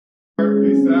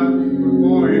Peace out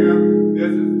before him.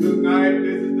 This is the night,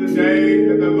 this is the day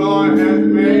that the Lord has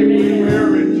made. We will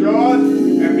rejoice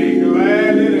and be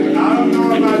glad in it. I don't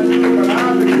know about you, but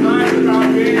I'm excited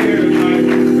about being here tonight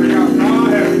because God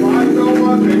has watched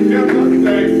over us and kept us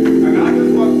safe. And I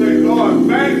just want to say, Lord,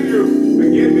 thank you for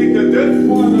getting me to this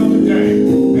point of the day.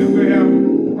 And we have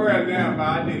prayer now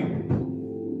by name.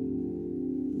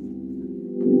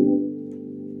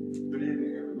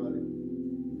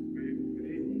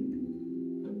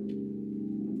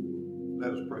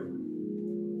 Let us pray.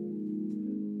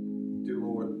 Dear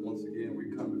Lord, once again we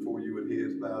come before you with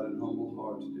heads bowed and humble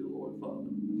hearts, dear Lord Father.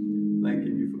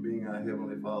 Thanking you for being our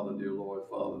Heavenly Father, dear Lord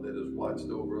Father, that has watched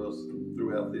over us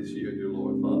throughout this year, dear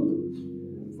Lord Father.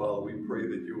 And Father, we pray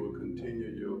that you will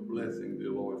continue your blessing,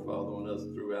 dear Lord Father, on us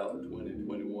throughout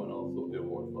 2021 also, dear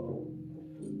Lord Father.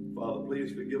 Father, please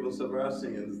forgive us of our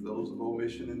sins, those of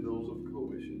omission and those of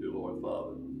commission, dear Lord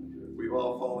Father. We've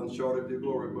all fallen short of your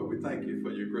glory, but we thank you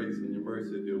for your grace and your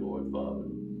mercy, dear Lord Father.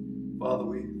 Father,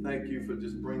 we thank you for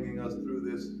just bringing us through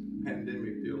this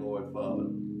pandemic, dear Lord Father.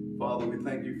 Father, we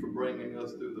thank you for bringing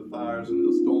us through the fires and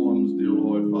the storms, dear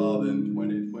Lord Father, in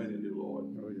 2020, dear Lord.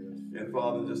 Oh, yes. And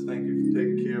Father, just thank you for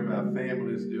taking care of our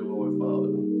families, dear Lord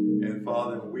Father. And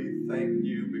Father, we thank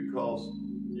you because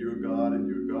you're God and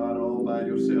you're God all by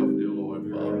yourself, dear Lord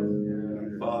Father.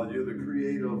 And Father, you're the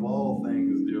creator of all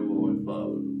things, dear Lord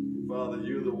Father. Father,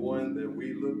 you're the one that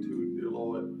we look to, dear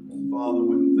Lord. Father,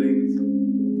 when things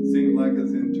seem like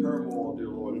it's in turmoil, dear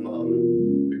Lord Father,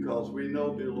 because we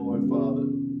know, dear Lord Father,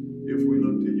 if we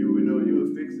look to you, we know you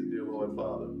will fix it, dear Lord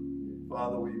Father.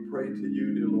 Father, we pray to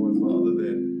you, dear Lord Father,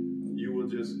 that you will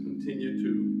just continue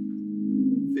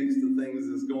to fix the things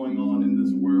that's going on in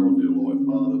this world, dear Lord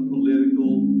Father,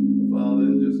 political, Father,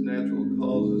 and just natural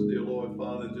causes, dear Lord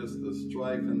Father, just the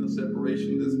strife and the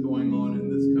separation that's going on in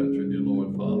this country, dear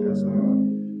Lord Father. Yes,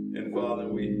 and Father,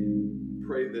 we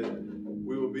pray that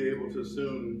we will be able to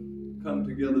soon come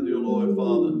together, dear Lord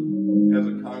Father, as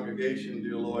a congregation,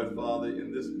 dear Lord Father,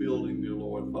 in this building, dear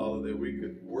Lord Father, that we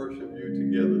could worship you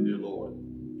together, dear Lord.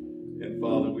 And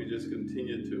Father, we just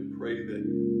continue to pray that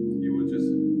you would just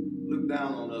look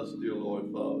down on us, dear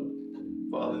Lord Father.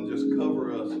 Father, and just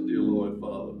cover us, dear Lord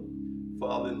Father.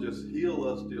 Father, and just heal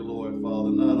us, dear Lord Father,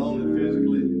 not only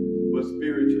physically, but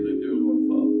spiritually, dear Lord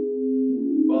Father.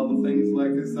 Father, things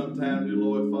like this sometimes, dear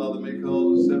Lord Father, may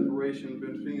cause a separation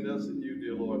between us and you,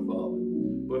 dear Lord Father.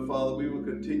 But Father, we will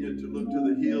continue to look to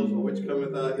the hills from which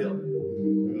cometh our help,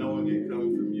 knowing it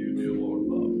comes from you, dear Lord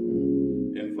Father.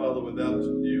 And Father, without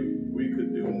you, we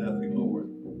could do nothing, Lord.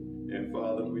 And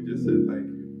Father, we just said thank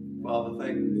you. Father,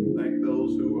 thank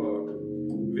those who are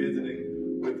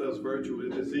visiting with us virtually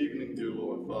this evening, dear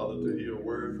Lord Father, to hear a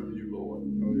word from you, Lord.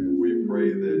 We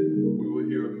pray that we will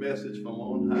hear a message from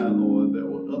on high, Lord, that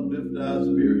will uplift our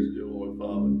spirits, dear Lord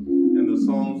Father. And the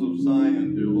songs of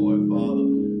Zion, dear Lord Father,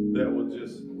 that will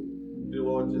just, dear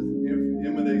Lord, just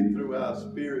emanate through our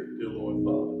spirit, dear Lord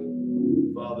Father.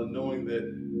 Father, knowing that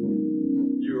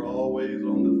you're always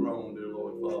on the throne, dear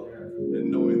Lord Father,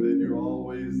 and knowing that you're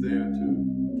always there to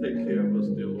take care of us,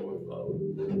 dear Lord Father.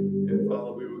 And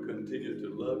Father, we will continue to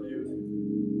love you.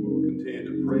 We will continue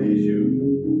to praise you.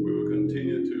 We will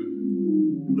continue to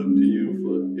look to you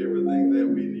for everything that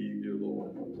we need, dear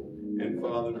Lord. And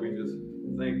Father, we just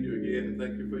thank you again and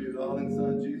thank you for your darling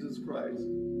Son, Jesus Christ,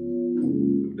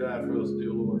 who died for us,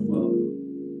 dear Lord Father.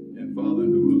 And Father,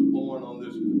 who was born on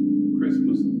this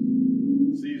Christmas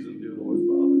season, dear Lord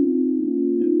Father.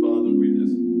 And Father, we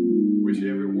just wish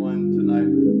everyone tonight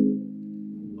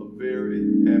a very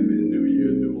happy New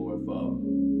Year, dear Lord Father.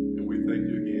 And we thank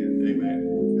you again. Amen.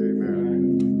 Amen.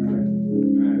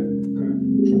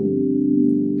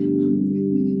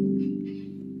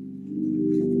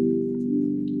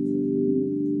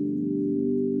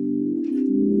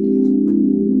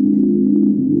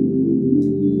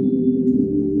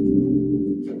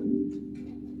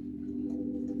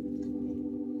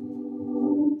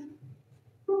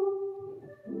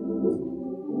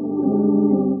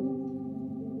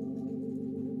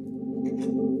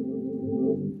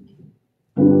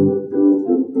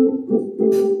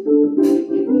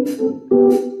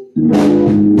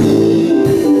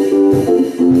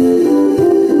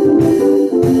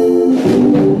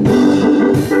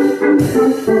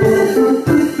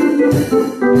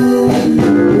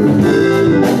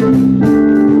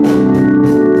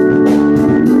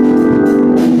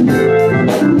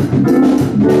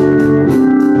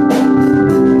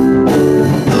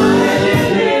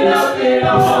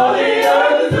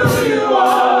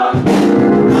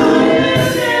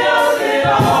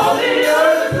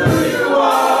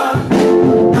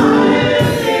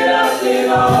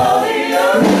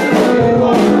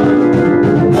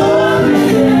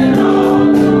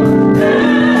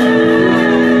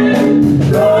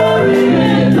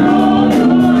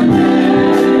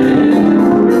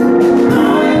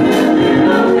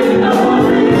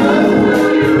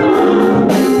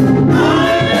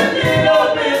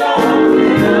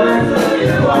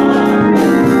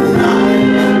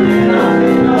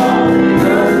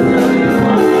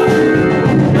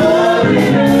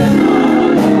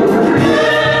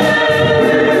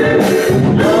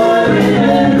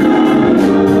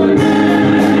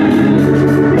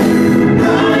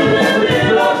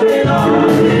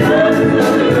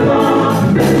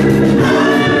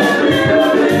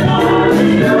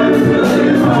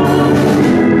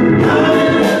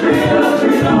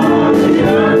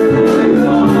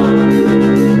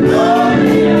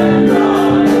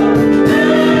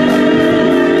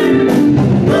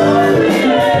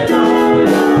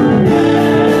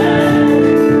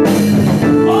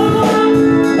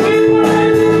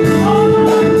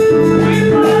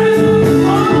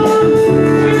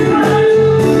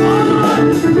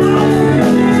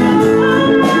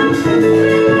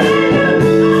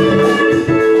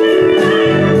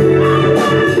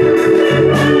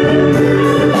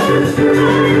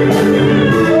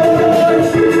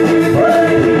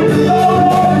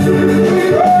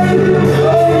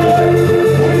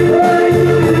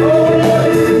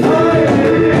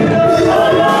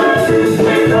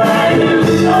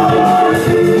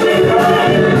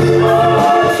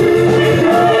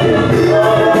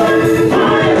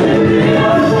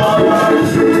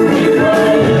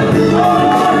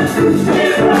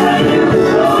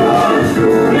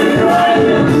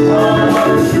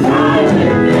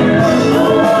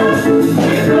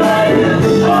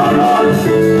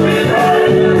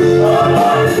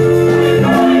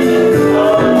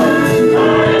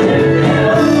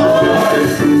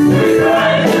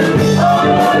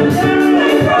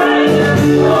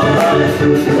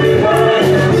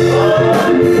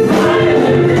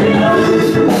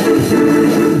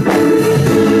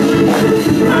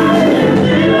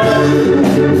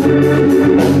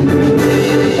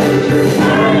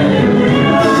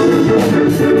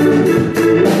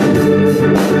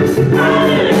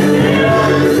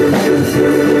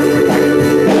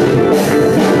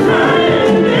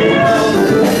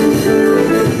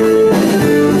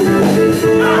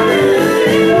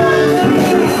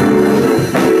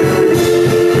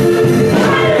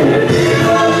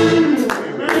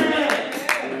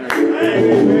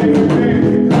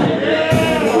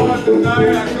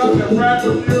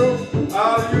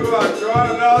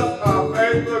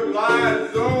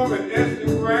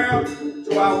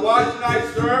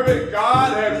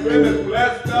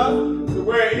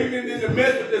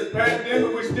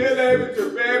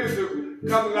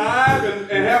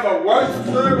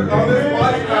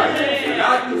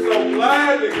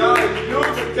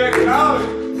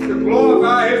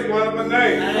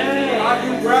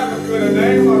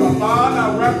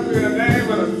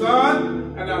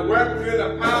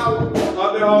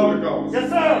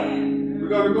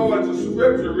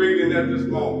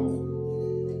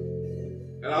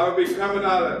 Coming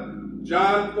out of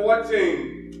John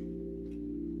 14,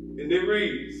 and it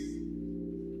reads,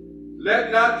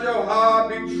 "Let not your heart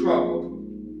be troubled.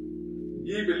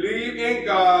 Ye believe in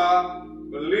God,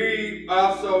 believe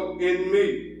also in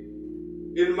me.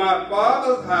 In my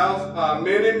Father's house are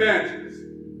many mansions.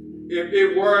 If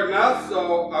it were not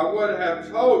so, I would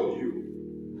have told you.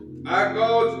 I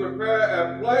go to prepare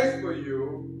a place for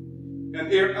you,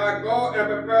 and if I go and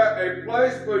prepare a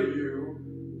place for you,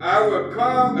 I will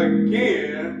come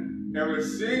again and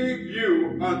receive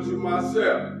you unto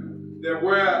myself, that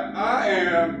where I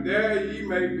am, there ye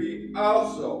may be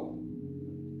also.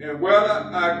 And whither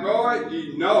I go,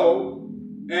 ye know,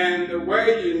 and the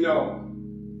way ye know."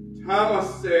 Thomas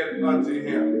said unto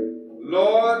him,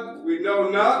 "Lord, we know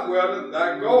not whither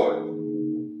thou goest,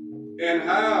 and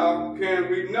how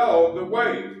can we know the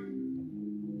way?"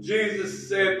 Jesus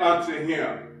said unto him,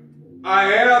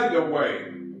 "I am the way,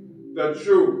 the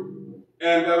truth,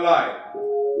 and the life.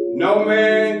 No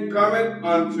man cometh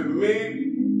unto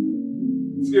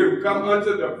come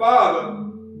unto the Father,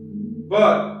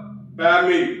 but by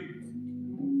me."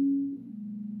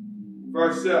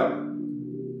 Verse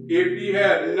 7, "If ye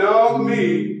had known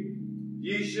me,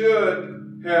 ye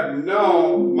should have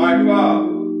known my Father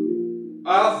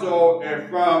also, and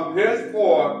from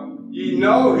henceforth ye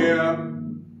know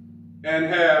him and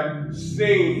have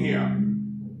seen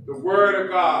him." The word of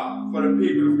God for the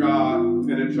people of God,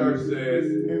 and the church says,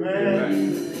 Amen.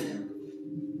 Amen.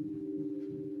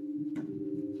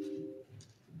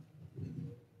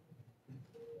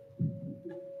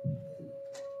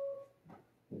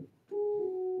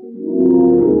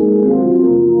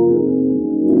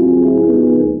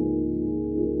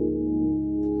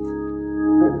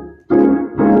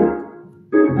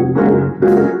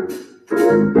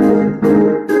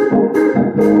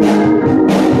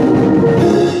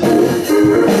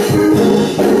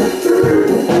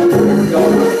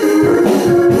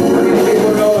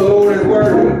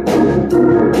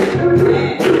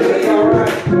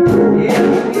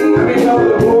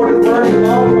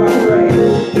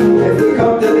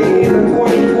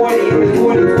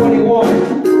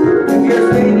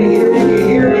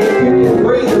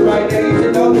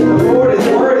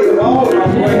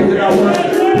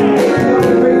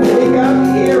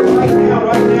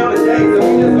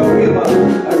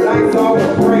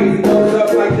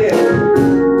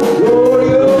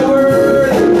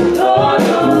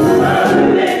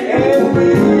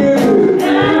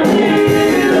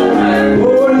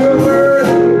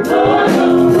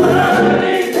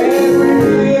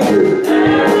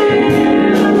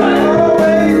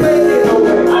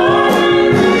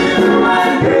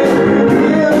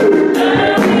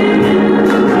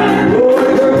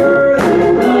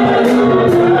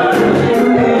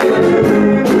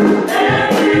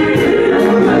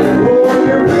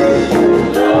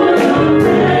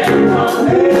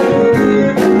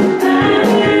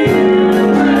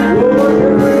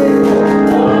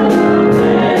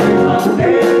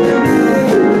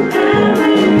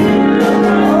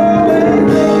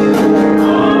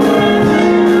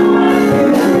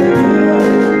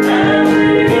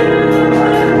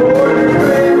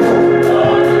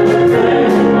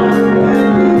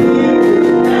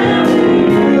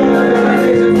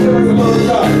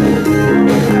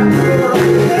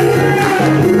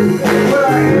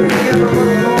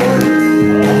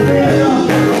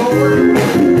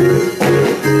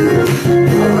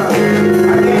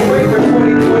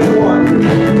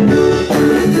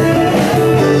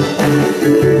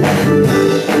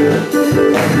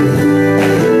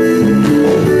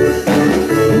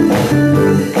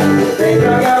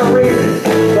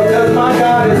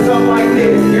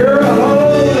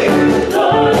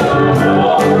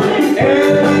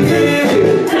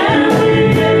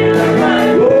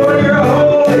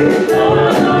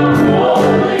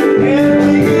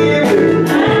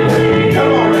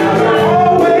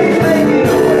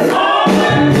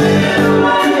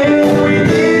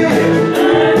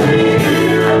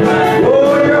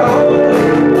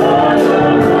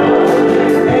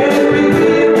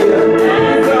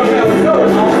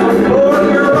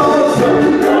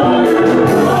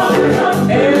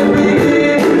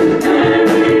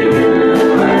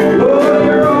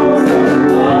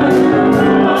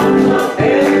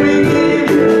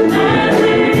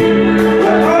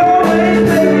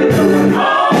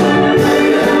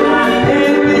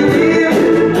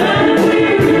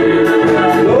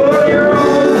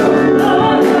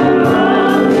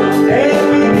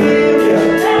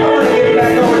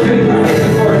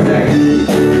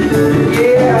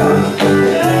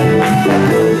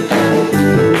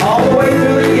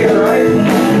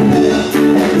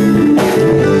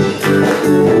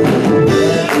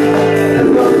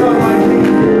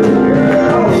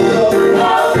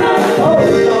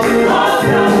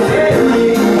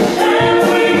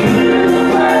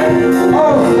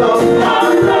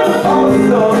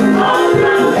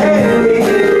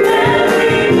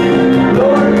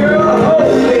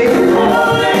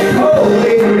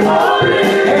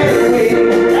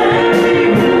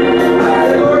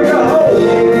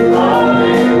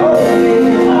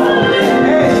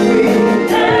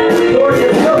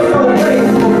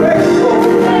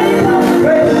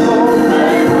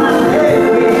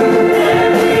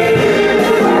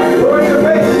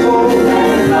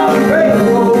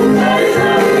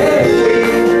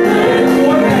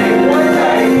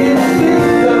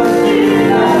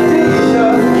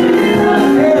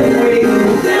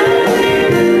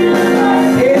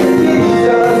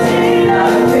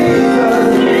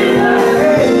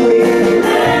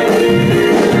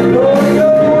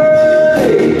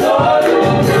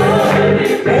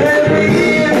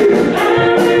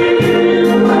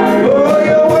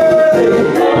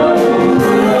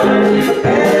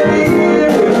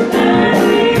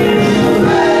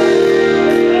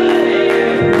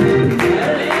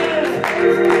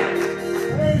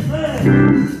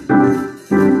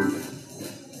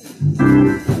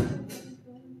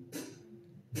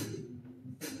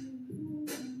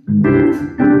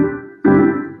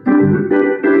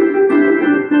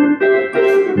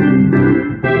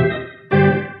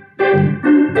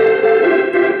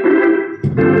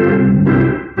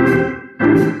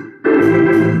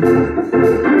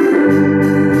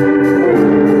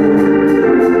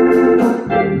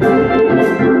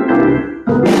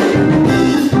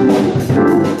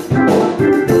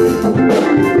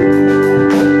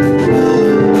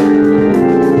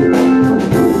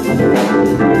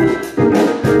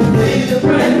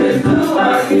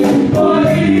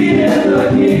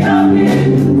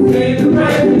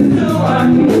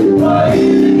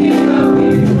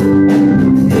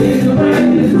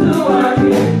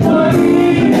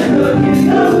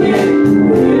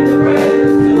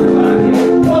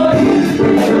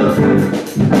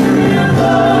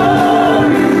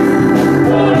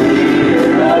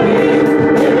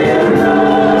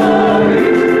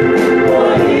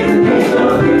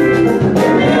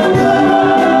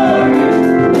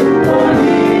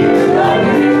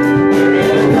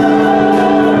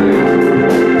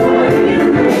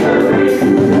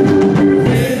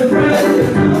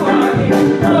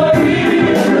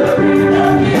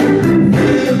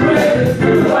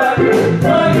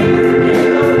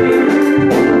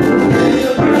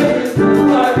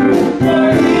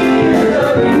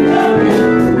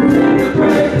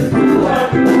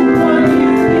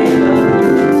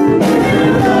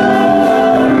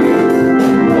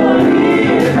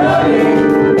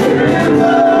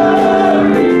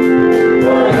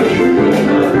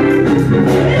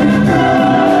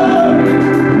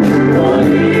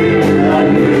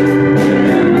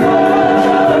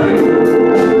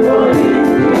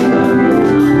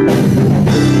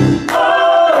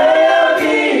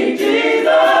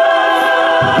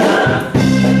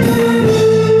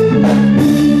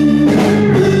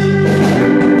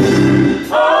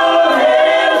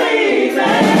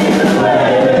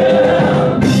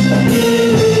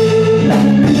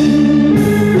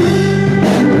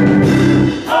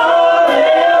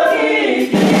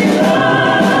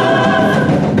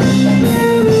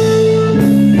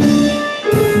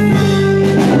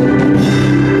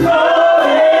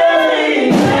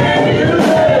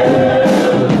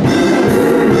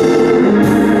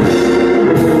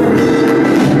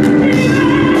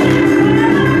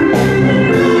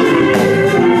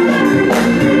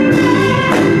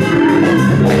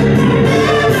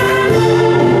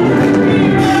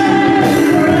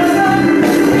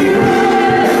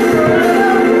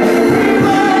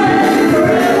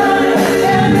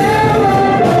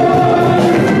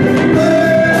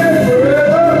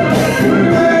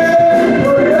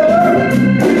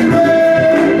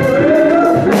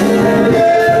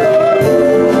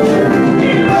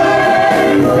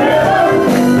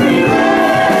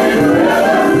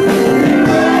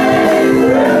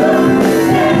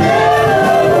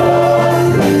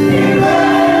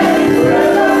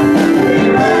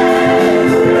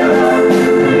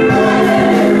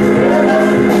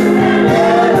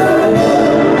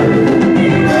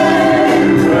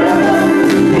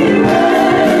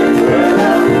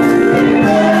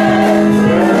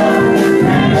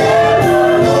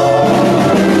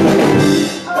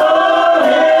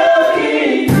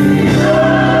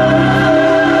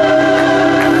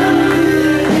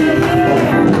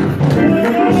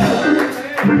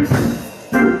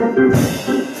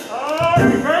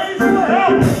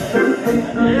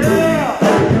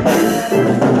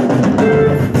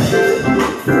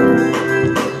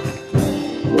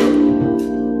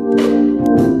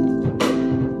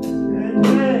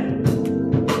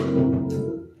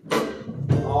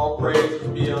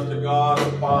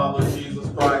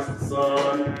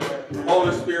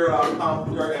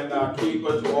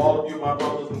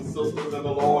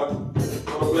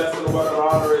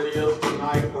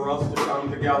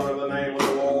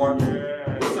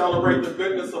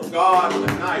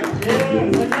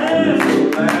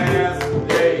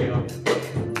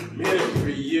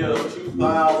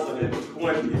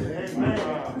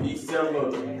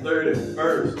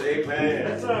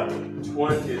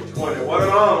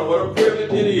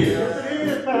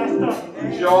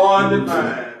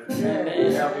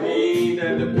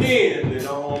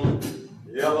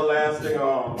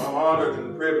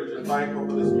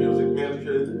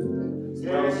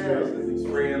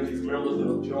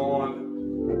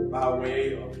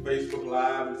 Facebook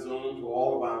Live and Zoom, to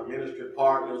all of our ministry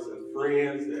partners and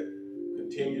friends that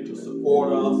continue to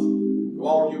support us, to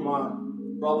all of you, my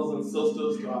brothers and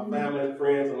sisters, to our family and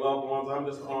friends and loved ones. I'm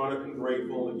just honored and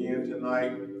grateful again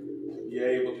tonight to be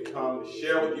able to come to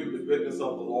share with you the goodness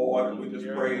of the Lord. And we just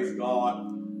praise God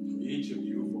for each of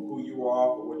you, for who you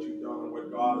are, for what you've done,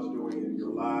 what God is doing in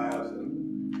your lives,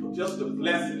 and for just the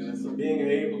blessedness of being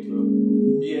able to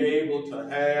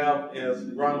have, as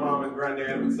grandmama and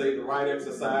granddad would say, the right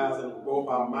exercise in both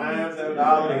our minds and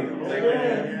our limbs.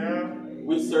 Amen.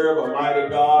 We serve a mighty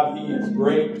God. He is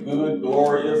great, good,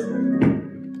 glorious.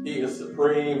 He is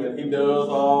supreme, and he does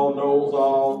all, knows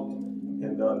all,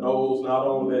 and knows not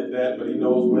only that, but he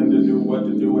knows when to do, what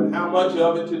to do, and how much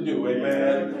of it to do.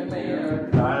 Amen. Amen.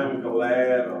 I'm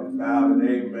glad about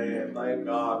it. Amen. Thank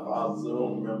God for our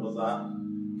Zoom members. I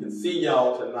can see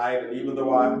y'all tonight, and even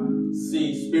though I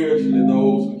see spiritually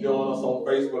those who join us on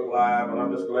Facebook Live, and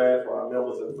I'm just glad for our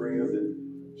members and friends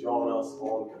that join us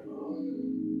on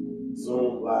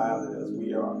Zoom Live as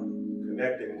we are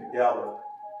connecting together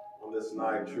on this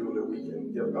night. Truly, we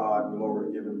can give God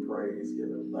glory, give him praise, give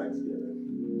him thanksgiving.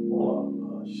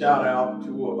 Shout out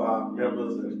two of our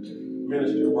members and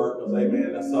ministry workers,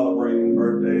 amen, that's celebrating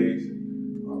birthdays.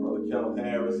 Brother Kenneth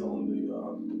Harris on the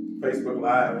Facebook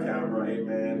Live camera,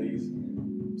 amen, he's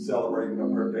celebrating a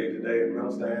birthday today. And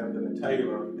Minister Anthony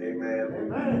Taylor, amen,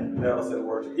 who led us in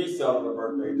worship, he's celebrating a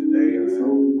birthday today. And so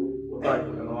we're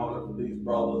thankful and honored for these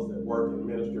brothers that work in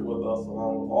ministry with us,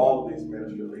 along with all of these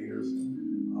ministry leaders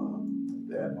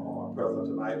that are present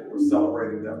tonight. We're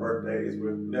celebrating their birthdays.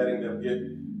 We're letting them get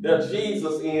their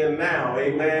Jesus in now.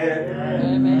 Amen.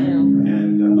 Amen.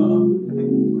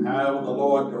 And however the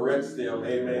Lord directs them,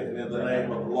 amen, in the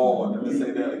name of the Lord. Let me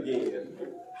say that again.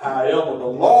 However the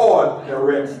Lord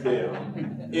directs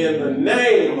them, in the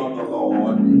name of the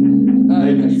Lord,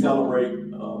 they can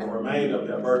celebrate the remainder of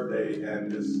their birthday and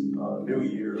this New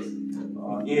Year's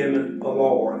in the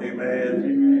Lord. Amen.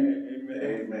 Amen.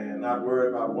 Amen. Not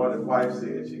worried about what his wife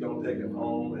said. She's going to take him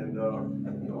home and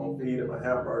feed him a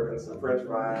hamburger and some french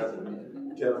fries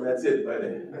and tell him, that's it,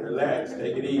 buddy. Relax.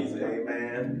 Take it easy.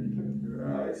 Amen.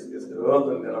 It's the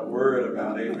other that I'm worried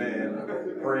about. Amen.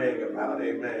 I'm praying about.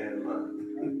 Amen.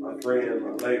 My friend,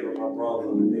 my neighbor, my brother,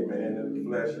 amen, in the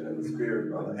flesh and in the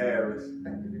spirit, Brother Harris,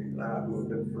 and I, who have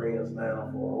been friends now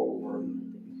for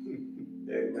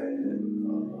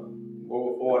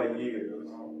over 40 years.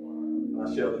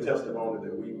 I share the testimony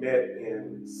that we met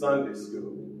in Sunday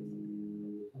school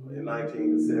in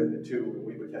 1972, and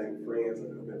we became friends,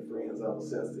 and have been friends ever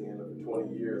since then. For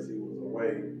 20 years, he was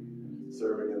away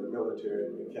serving in the military,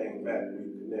 and we came back.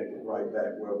 We connected right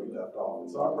back where we left off.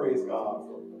 And so I praise God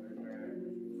for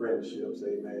friendships,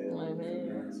 amen.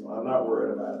 Amen. So I'm not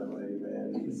worried about him,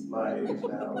 amen. He's my age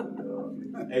now,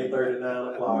 and 8:30,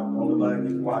 9 o'clock. The only thing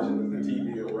he's watching is the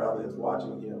TV, or rather, it's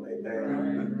watching him,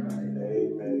 amen.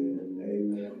 Amen.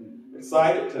 Amen.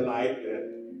 Excited tonight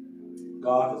that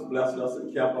God has blessed us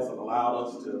and kept us and allowed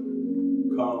us to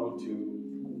come to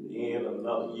the end of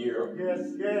another year.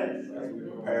 Yes, yes. As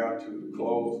we prepare to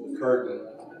close the curtain,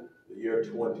 the year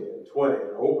 2020,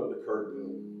 and open the curtain,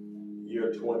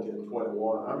 year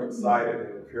 2021. I'm excited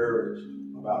and encouraged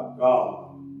about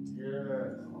God,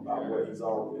 about what he's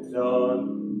already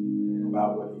done,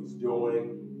 about what he's doing,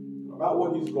 about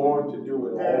what he's going to do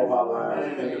in all of our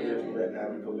lives, individually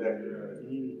and collectively.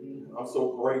 I'm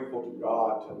so grateful to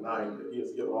God tonight that he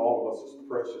has given all of us this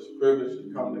precious privilege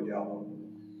to come together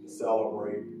to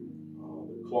celebrate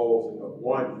the closing of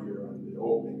one year and the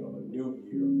opening of a new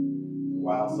year.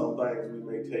 While some things we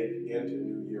may take into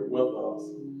New Year with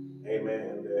us,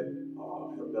 amen, that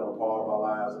have been a part of our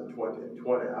lives in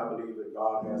 2020, I believe that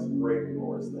God has some great and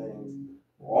glorious things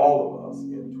for all of us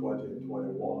in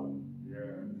 2021.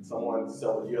 Someone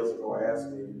several years ago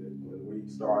asked me that when we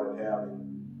started having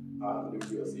New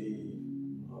Year's Eve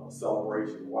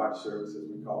celebration, watch service, as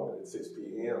we call it, at 6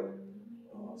 p.m.,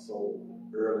 so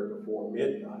early before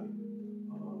midnight,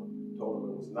 told him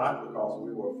it was not because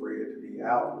we were afraid to be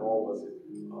out, nor was it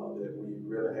that we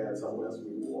really had somewhere else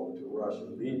we wanted to rush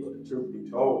and be. But the truth be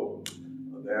told,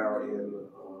 there in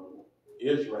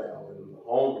Israel, in the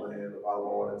homeland of our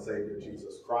Lord and Savior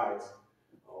Jesus Christ,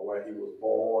 where he was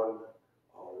born,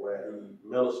 where he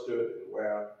ministered, and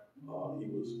where he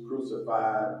was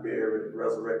crucified, buried, and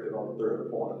resurrected on the third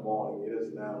appointed morning. It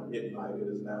is now midnight. It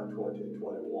is now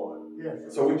 2021.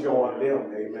 Yes. So we join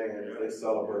them, amen, as they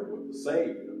celebrate with the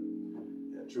Savior.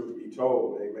 And truth be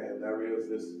told, amen, there is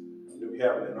this new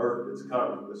heaven and earth that's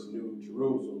coming, this new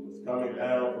Jerusalem that's coming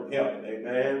down from heaven,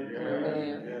 amen.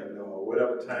 Amen. And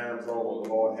whatever time zone the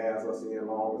Lord has us in, as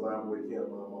long as I'm with him,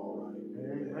 I'm all right.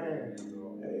 Amen.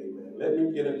 Amen. Let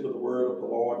me get into the word of the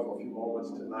Lord for a few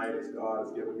moments tonight as God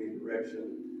has given me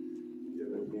direction,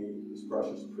 given me this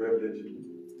precious privilege.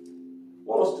 I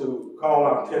want us to call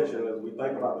our attention as we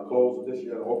think about the close of this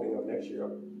year and the opening of next year.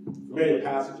 familiar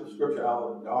passage of Scripture out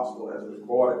of the Gospel as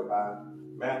recorded by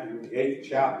Matthew, the 8th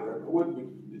chapter. I would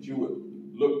that you would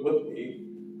look with me,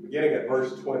 beginning at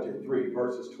verse 23,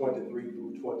 verses 23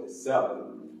 through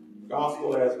 27.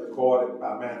 Gospel as recorded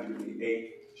by Matthew, the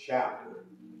 8th chapter.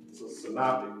 It's a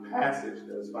synoptic passage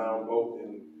that is found both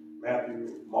in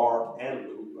Matthew, Mark, and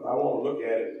Luke, but I want to look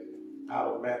at it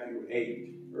out of Matthew 8.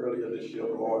 Earlier this year,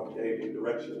 the Lord gave me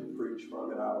direction to preach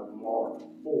from it out of Mark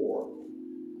 4.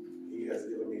 He has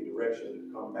given me direction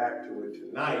to come back to it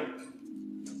tonight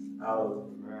out of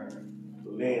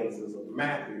the lenses of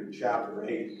Matthew chapter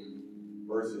 8,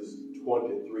 verses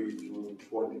 23 through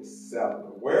 27.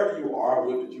 Wherever you are, I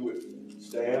would that you would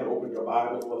stand, open your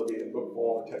Bible, whether it be in book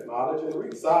form or technology, and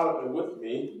read silently with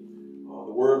me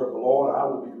the word of the Lord. I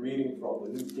will be reading from the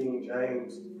New King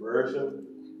James Version.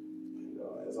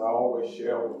 And as I always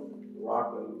share with the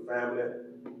Rockland family,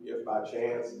 if by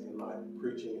chance in my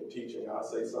preaching and teaching I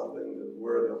say something that's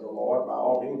worthy of the Lord, by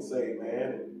all means say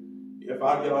amen. And if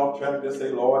I get off track, just say,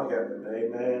 Lord, help me.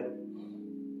 Amen.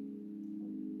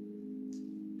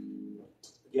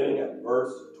 Beginning at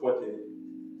verse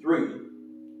 23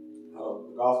 of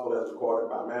the Gospel as recorded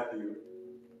by Matthew,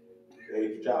 the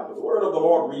 8th chapter. The word of the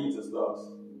Lord reads as thus.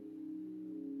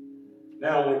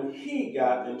 Now when he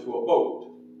got into a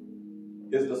boat,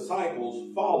 his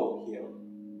disciples followed him.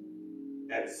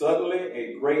 And suddenly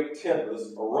a great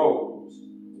tempest arose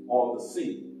on the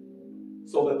sea,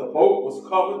 so that the boat was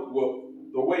covered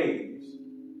with the waves.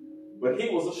 But he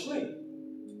was asleep.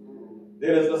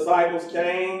 Then his disciples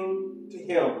came to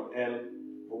him and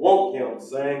awoke him,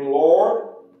 saying,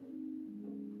 Lord,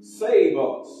 save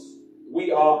us,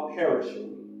 we are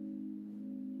perishing.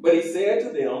 But he said to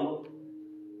them,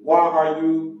 why are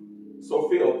you so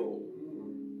fearful?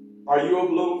 Are you of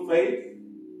little faith?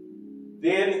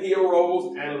 Then he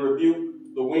arose and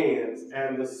rebuked the winds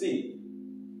and the sea.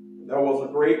 There was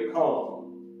a great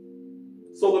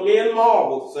calm. So the men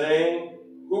marveled, saying,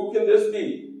 who can this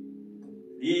be?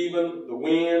 Even the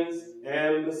winds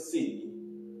and the sea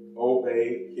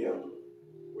obey him.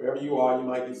 Wherever you are, you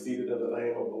might be seated in the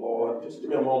name of the Lord. Just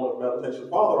give me a moment of meditation.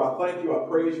 Father, I thank you, I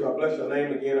praise you, I bless your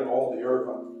name again in all the earth.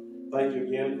 I thank you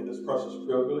again for this precious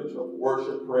privilege of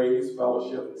worship, praise,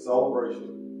 fellowship, and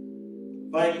celebration.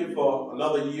 Thank you for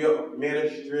another year of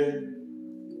ministry,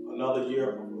 another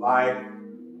year of life,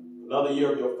 another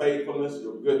year of your faithfulness,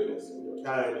 your goodness, and your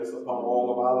kindness upon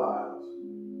all of our lives.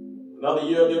 Another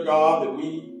year, dear God, that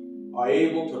we are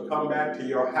able to come back to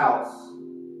your house,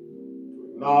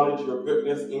 to acknowledge your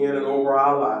goodness in and over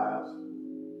our lives,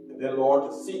 and then,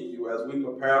 Lord, to seek you as we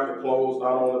prepare to close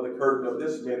not only the curtain of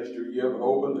this ministry year, but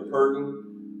open the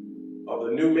curtain of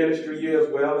the new ministry year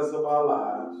as well as of our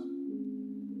lives.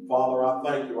 Father, I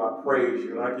thank you, I praise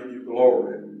you, and I give you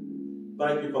glory.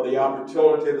 Thank you for the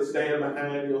opportunity to stand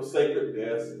behind your sacred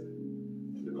desk,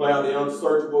 to declare the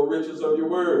unsearchable riches of your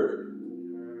word.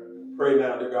 Pray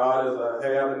now to God, as I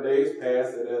have in days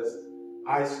past, that as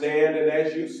I stand and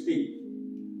as you speak,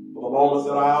 for the moments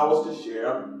that I was to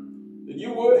share, that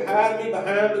you would hide me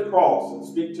behind the cross and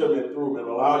speak to me and through me and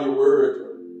allow your word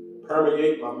to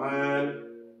permeate my mind,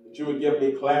 that you would give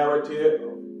me clarity of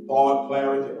thought,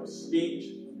 clarity of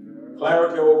speech,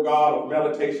 clarity, O God, of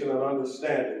meditation and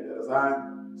understanding, that as I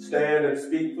stand and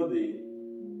speak for thee,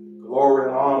 glory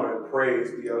and honor and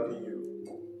praise be unto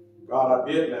you. God, I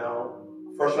bid now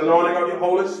a fresh anointing of your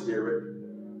Holy Spirit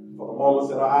for the moments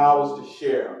that are ours to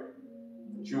share,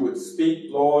 that you would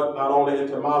speak, Lord, not only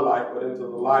into my life, but into the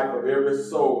life of every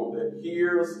soul that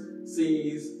hears,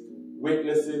 sees,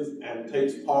 witnesses, and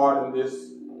takes part in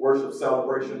this worship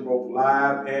celebration, both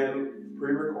live and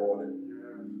pre-recorded.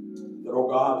 That, oh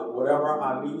God, that whatever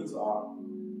our needs are,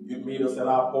 you'd meet us at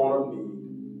our point of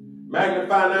need.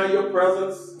 Magnify now your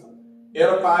presence,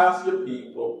 edify us, your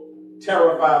people,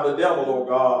 terrify the devil, oh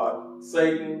God,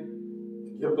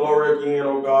 Satan, give glory again,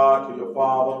 oh God, to your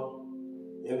Father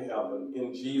in heaven.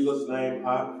 In Jesus' name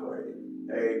I pray.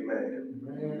 Amen.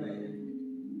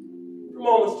 Amen. For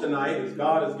moments tonight, as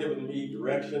God has given me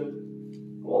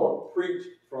direction, I want to preach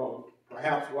from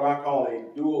perhaps what I call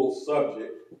a dual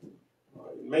subject.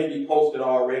 It may be posted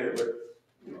already, but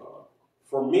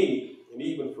for me, and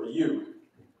even for you,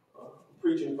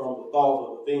 preaching from the thought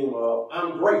of the theme of,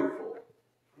 I'm grateful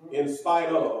in spite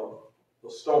of the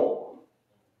storm.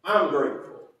 I'm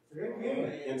grateful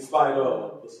in spite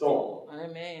of the storm.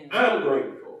 Amen. I'm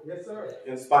grateful Yes, sir.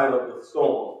 in spite of the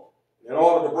storm. In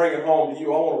order to bring it home to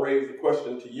you, I want to raise the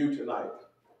question to you tonight.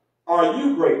 Are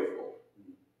you grateful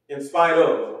in spite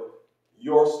of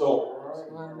your storms?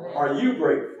 Amen. Are you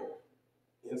grateful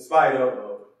in spite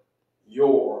of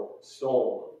your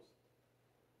storms?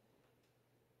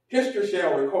 history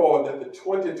shall record that the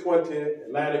 2020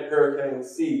 Atlantic hurricane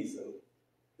season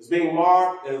is being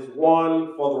marked as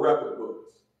one for the record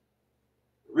books.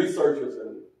 Researchers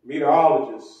and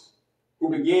meteorologists who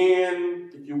began,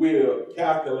 if you will,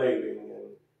 calculating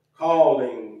and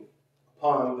calling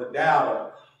upon the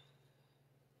data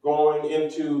going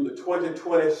into the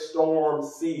 2020 storm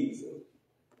season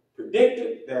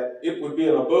predicted that it would be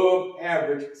an above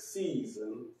average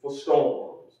season for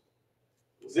storms.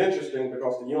 It was interesting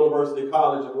because the University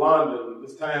College of London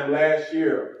this time last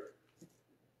year,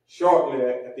 shortly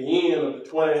at the end of the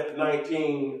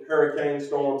 2019 hurricane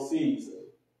storm season,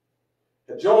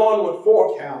 had joined with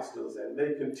forecasters, and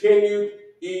they continued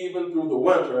even through the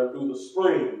winter and through the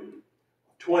spring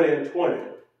of 2020.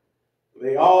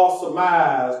 They all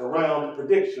surmised around the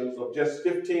predictions of just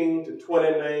 15 to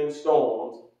 20 named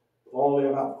storms with only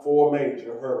about 4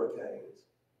 major hurricanes.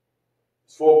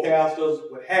 As forecasters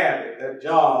would have it, that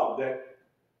job, that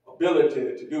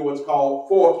ability to do what's called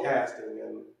forecasting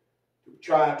and to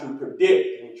try to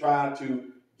predict and try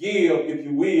to give, if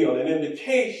you will, an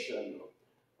indication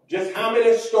of just how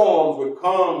many storms would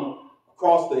come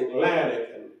across the Atlantic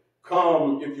and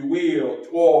come, if you will,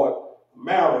 toward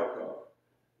America.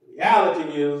 The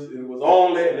reality is, it was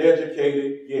only an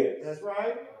educated guess. That's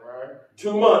right.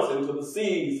 2 months into the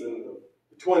season,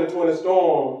 the 2020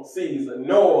 storm season,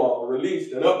 NOAA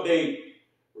released an update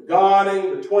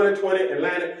regarding the 2020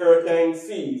 Atlantic hurricane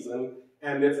season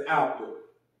and its outlook.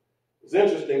 It was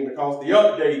interesting because the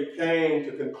update came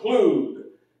to conclude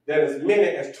that as many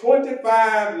as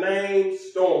 25 named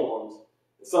storms,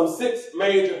 some 6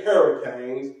 major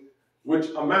hurricanes, which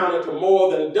amounted to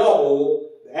more than double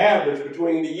the average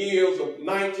between the years of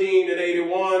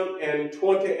 1981 and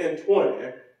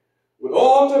 2020, would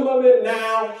ultimately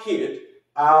now hit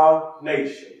our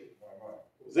nation.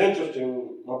 It was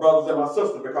interesting, my brothers and my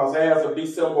sisters, because as of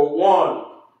December 1,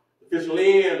 official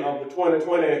end of the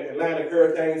 2020 Atlantic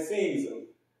hurricane season,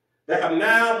 there have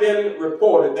now been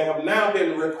reported, there have now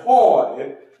been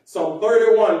recorded some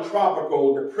 31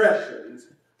 tropical depressions,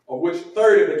 of which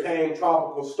 30 became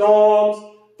tropical storms,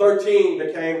 13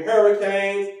 became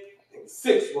hurricanes, and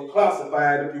 6 were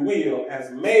classified, if you will,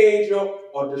 as major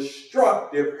or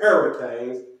destructive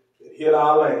hurricanes that hit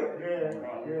our land.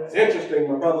 It's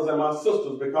interesting, my brothers and my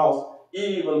sisters, because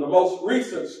even the most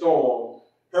recent storm,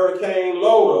 Hurricane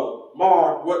Loda,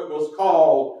 marked what was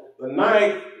called the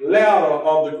 9th letter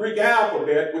of the Greek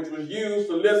alphabet, which was used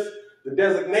to list the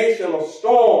designation of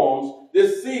storms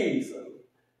this season.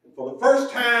 And for the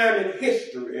first time in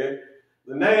history,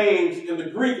 the names in the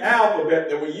Greek alphabet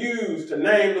that were used to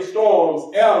name the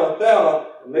storms, Eta, Theta,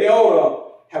 and Iota,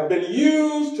 have been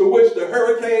used to which the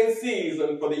hurricane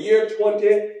season for the year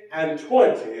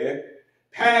 2020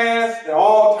 passed the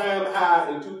all-time high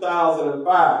in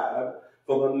 2005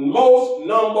 for the most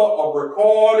number of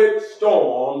recorded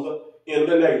storms in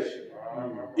the nation.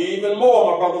 Even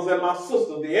more, my brothers and my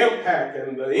sisters, the impact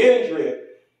and the injury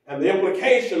and the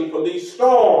implication for these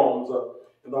storms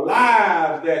and the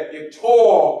lives that it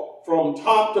tore from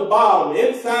top to bottom,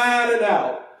 inside and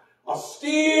out, are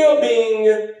still being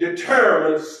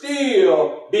determined,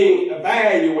 still being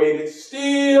evaluated,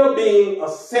 still being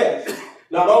assessed,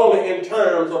 not only in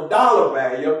terms of dollar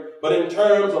value, but in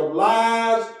terms of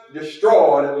lives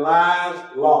destroyed and lives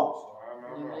lost.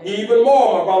 Even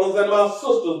more, my brothers and my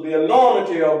sisters, the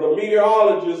enormity of the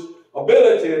meteorologist's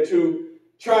ability to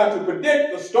try to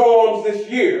predict the storms this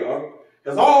year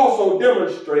has also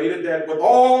demonstrated that with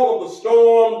all of the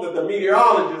storms that the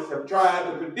meteorologists have tried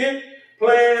to predict,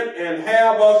 plan, and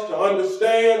have us to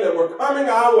understand that were coming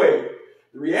our way,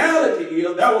 the reality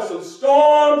is there were some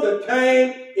storms that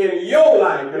came in your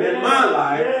life and in my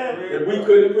life that we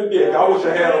couldn't predict. I wish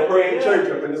I had a praying church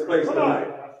up in this place tonight.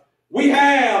 We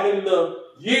have in the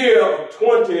year of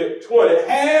 2020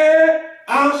 had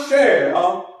our share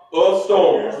of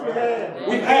storms.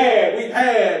 We've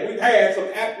had some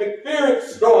atmospheric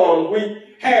storms. We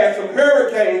had some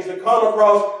hurricanes that come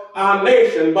across our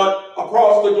nation, but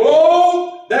across the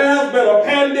globe, there's been a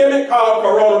pandemic called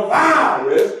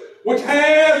coronavirus, which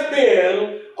has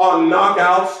been a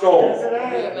knockout storm.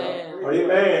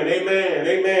 Amen, amen,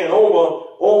 amen.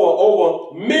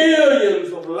 Over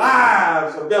millions of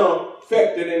lives have been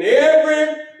affected in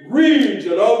every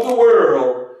region of the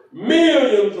world.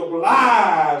 Millions of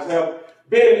lives have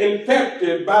been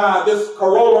infected by this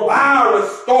coronavirus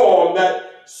storm that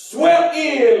swept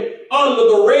in under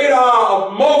the radar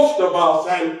of most of us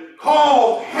and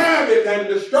caused havoc and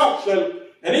destruction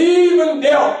and even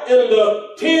death in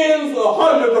the tens of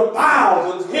hundreds of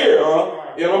thousands here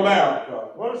in America.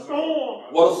 What a storm.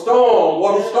 What a storm,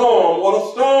 what a storm, what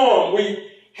a storm.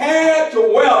 We had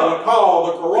to weather called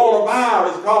the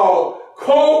coronavirus called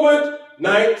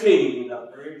COVID-19.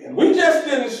 And we just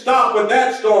didn't stop with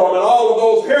that storm and all of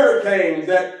those hurricanes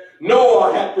that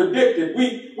Noah had predicted.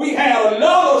 We had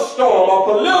another storm, a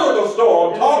political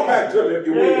storm, talk back to me if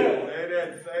you will,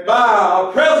 by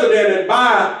a president and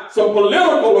by some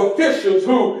political officials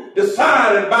who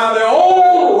decided by their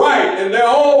own right and their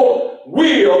own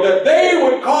will that they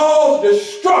would cause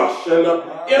destruction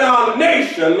in our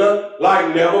nation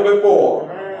like never before.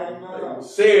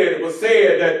 It was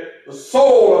said that the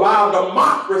soul of our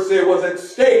democracy was at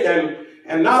stake,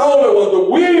 and not only was the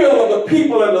will of the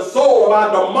people and the soul of our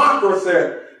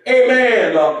democracy,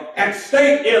 amen, at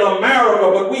stake in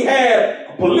America, but we had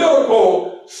a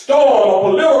political storm, a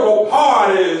political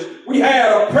parties. We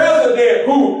had a president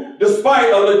who,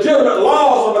 despite a legitimate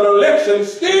loss of an election,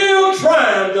 still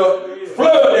trying to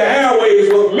flood the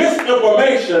airways with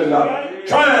misinformation,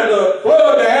 trying to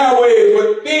flood the airways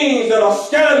with things that are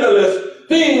scandalous,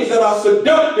 things that are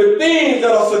seductive, things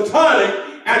that are satanic,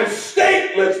 and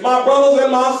statements, my brothers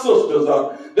and my sisters,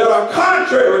 that are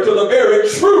contrary to the very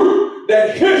truth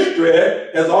that history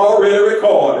has already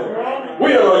recorded.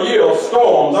 We're in a year of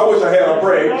storms. I wish I had a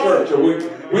praying church.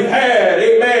 We've had,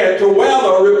 amen, to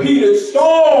weather repeated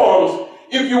storms,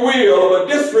 if you will, of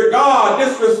a disregard,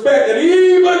 disrespect, and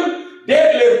even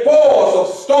deadly force of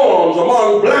storms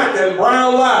among black and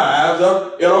brown lives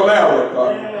in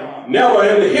America. Never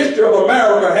in the history of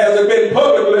America has it been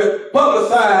publicly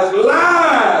publicized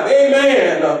live,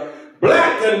 amen,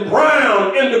 black and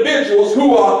brown individuals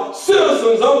who are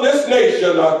citizens of this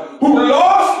nation, who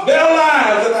lost their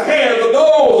lives at the hands of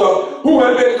those who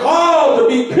have been called to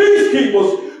be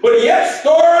peacekeepers, but yet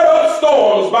stirred up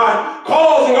storms by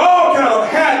causing all kind of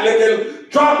havoc and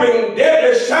dropping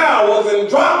deadly showers and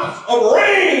drops of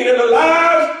rain in the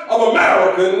lives of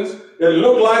Americans that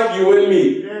look like you and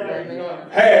me.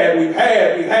 We've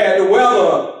had to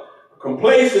weather a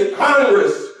complacent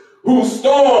Congress whose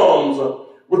storms,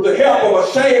 with the help of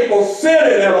a shameful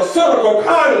Senate and a cynical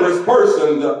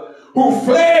congressperson who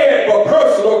fled for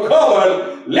personal cover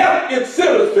and left its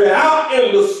citizenry out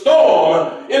in the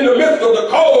storm, in the midst of the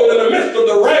cold, in the midst of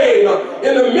the rain,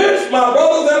 in the midst, my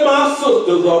brothers and my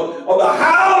sisters, of the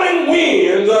howling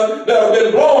winds that have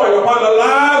been blowing upon the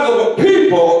lives of the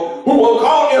people who were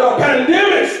caught in a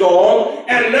pandemic storm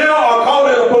and now are caught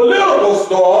in a political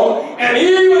storm and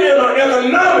even in an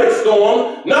economic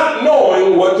storm, not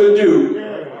knowing what to do.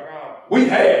 We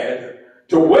had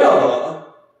to weather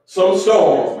some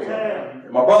storms.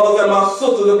 My brothers and my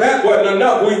sisters, if that wasn't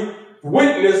enough, we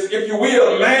witnessed, if you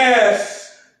will,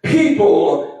 mass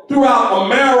people throughout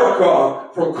America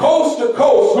from coast to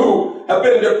coast who have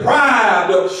been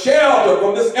deprived of shelter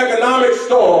from this economic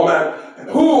storm and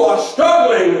who are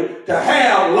struggling to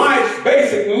have life's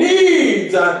basic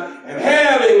needs and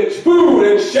having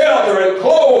food and shelter and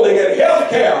clothing and health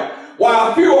care.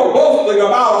 While a few are boasting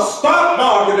about a stock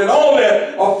market that only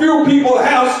a few people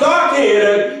have stock in,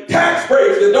 and tax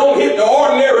breaks that don't hit the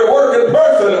ordinary working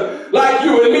person like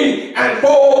you and me, and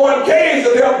 401ks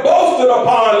that they're boasting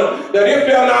upon, that if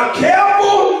they're not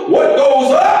careful, what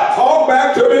goes up, talk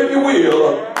back to me if you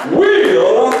will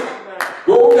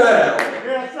go down.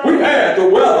 We've had to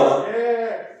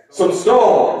weather some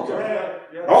storms.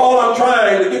 All I'm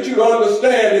trying to get you to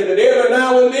understand is that every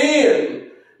now and then,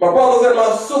 my brothers and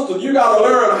my sisters, you got to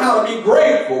learn how to be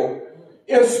grateful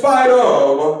in spite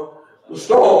of the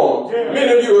storms.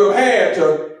 Many of you have had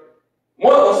to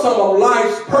weather some of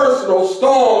life's personal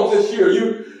storms this year.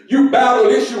 You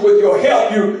battled issue with your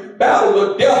health. You battled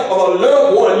the death of a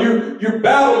loved one. You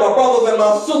battled, my brothers and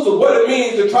my sisters, what it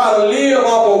means to try to live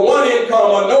off of one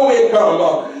income or no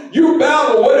income. You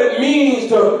battle what it means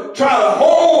to try to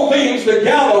hold things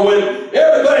together when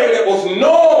everything that was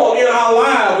normal in our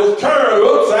lives was turned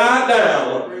upside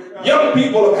down. Young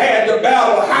people have had to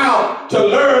battle how to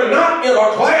learn not in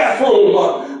a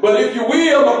classroom, but if you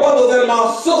will, my brothers and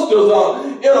my sisters,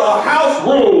 in a house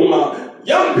room.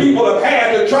 Young people have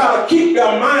had to try to keep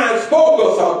their minds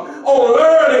focused on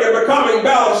learning and becoming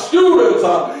better students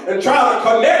and try to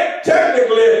connect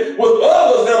technically with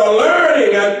others that are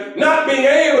learning and not being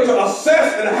able to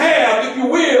assess and have, if you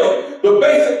will, the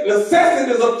basic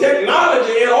necessities of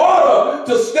technology in order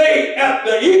to stay at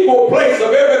the equal place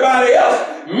of everybody else.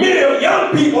 Many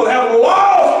young people have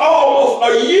lost almost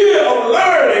a year of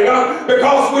learning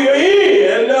because we are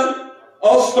in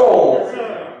a storm.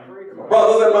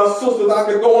 Brothers and my sisters, I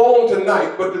could go on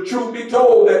tonight, but the truth be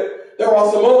told that there are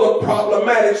some other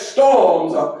problematic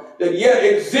storms that yet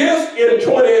exist in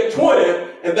 2020,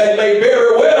 and that may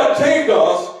very well take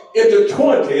us into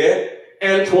 20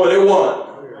 and 21.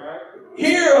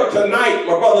 Here tonight,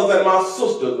 my brothers and my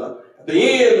sisters, at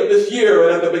the end of this year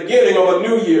and at the beginning of a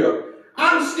new year,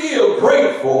 I'm still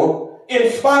grateful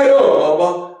in spite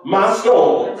of my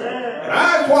storms. And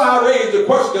that's why I raised the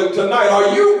question tonight,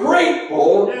 are you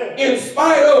grateful in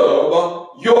spite of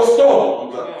your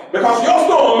storms? Because your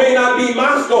storm may not be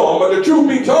my storm, but the truth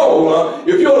be told,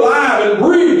 if you're alive and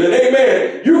breathing,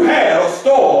 amen, you had a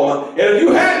storm. And if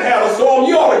you hadn't had a storm,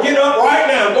 you ought to get up right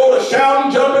now and go to shouting,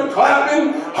 jumping,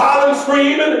 clapping, hollering,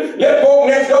 screaming. Let folk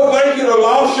next door think you done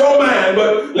lost your mind,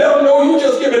 but let them know you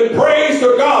just giving praise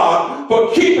to God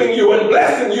for keeping you and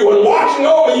blessing you and watching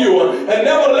over you and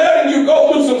never letting you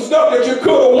go through some stuff that you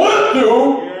could have went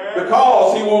through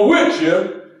because he was with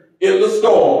you in the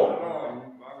storm.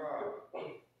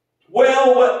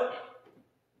 Well, what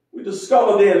we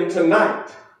discover then tonight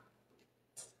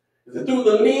is that through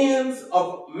the lens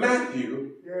of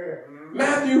Matthew,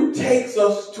 Matthew takes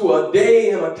us to a day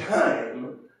and a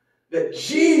time that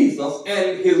Jesus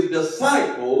and his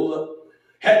disciples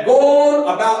had gone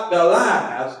about their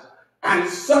lives, and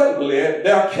suddenly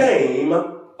there came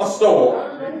a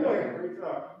storm.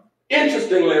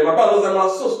 Interestingly, my brothers and my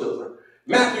sisters,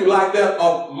 Matthew, like that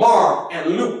of Mark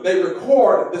and Luke, they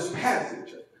record this passage.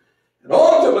 And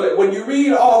ultimately, when you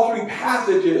read all three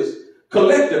passages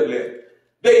collectively,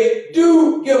 they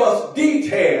do give us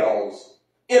details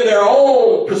in their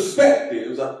own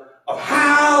perspectives of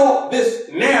how this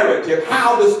narrative,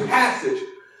 how this passage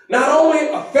not only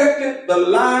affected the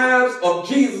lives of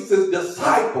Jesus'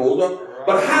 disciples,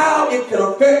 but how it can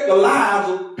affect the lives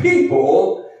of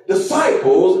people,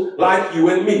 disciples like you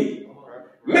and me.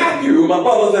 Matthew, my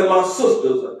brothers and my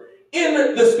sisters,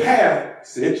 in this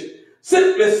passage,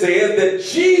 simply says that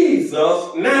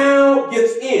Jesus now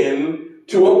gets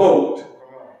into a boat.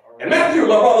 And Matthew,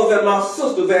 my brothers and my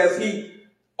sisters, as he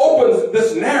opens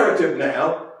this narrative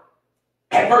now,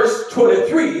 at verse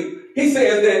 23, he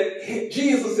says that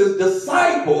Jesus'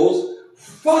 disciples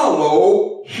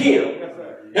follow him.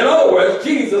 In other words,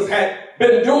 Jesus had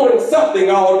been doing something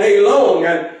all day long,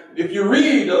 and if you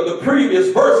read the previous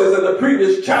verses and the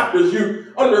previous chapters,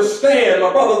 you understand,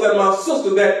 my brothers and my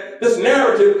sisters, that this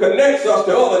narrative connects us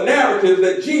to other narratives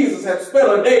that Jesus had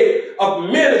spent a day of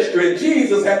ministry.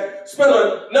 Jesus had spent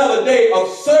another day of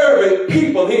serving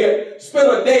people. He had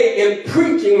spent a day in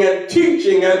preaching and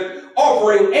teaching and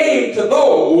offering aid to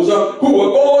those who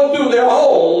were going through their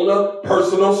own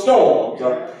personal storms.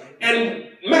 And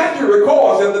Matthew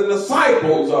records that the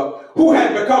disciples who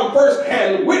had become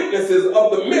first-hand witnesses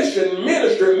of the mission,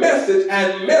 ministry, message,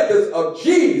 and methods of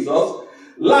Jesus,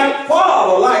 like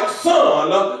father, like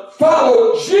son,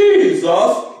 followed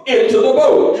Jesus into the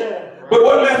boat. But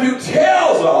what Matthew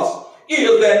tells us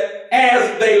is that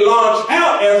as they launch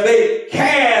out, as they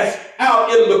cast out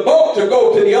in the boat to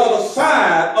go to the other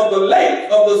side of the lake,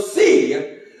 of the sea,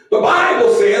 the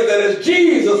Bible says that as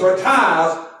Jesus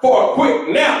retires for a quick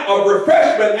nap of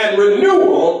refreshment and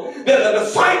renewal, that the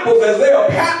disciples, as they are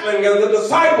paddling, as the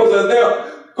disciples, as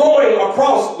they're going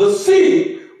across the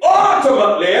sea,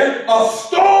 ultimately a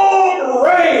storm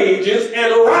rages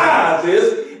and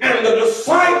rises, and the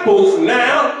disciples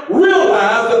now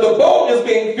realize that the boat is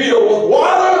being filled with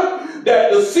water,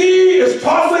 that the sea is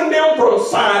tossing them from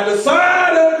side to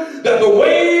side, that the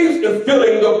waves are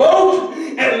filling the boat,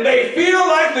 and they feel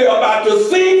like they're about to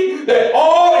sink, that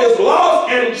all is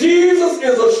lost, and Jesus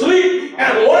is asleep,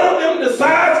 and one of them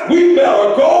decides, we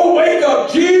better go wake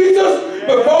up Jesus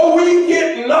before we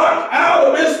get knocked out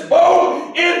of this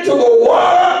boat into the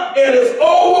water, and it's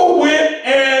over with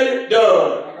and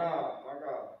done.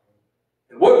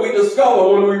 And what we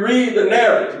discover when we read the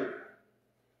narrative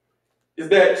is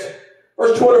that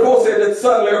verse 24 said that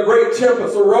suddenly a great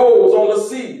tempest arose on the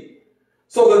sea,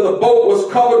 so that the boat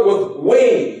was covered with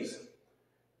waves.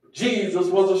 Jesus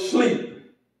was asleep.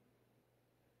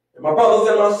 And my brothers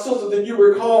and my sisters, if you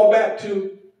recall back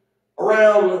to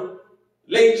around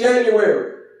late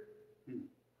January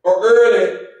or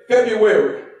early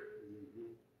February,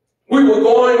 we were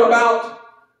going about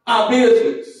our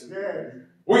business.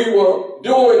 We were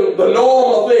doing the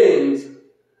normal things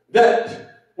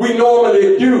that we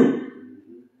normally do.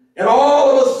 And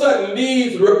all of a sudden,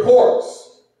 these reports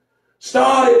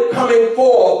started coming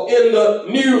forth in the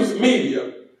news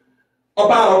media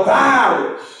about a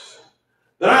virus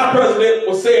that our president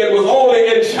was saying was only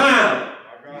in China,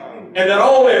 and that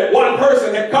only one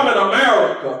person had come in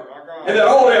America, and that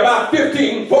only about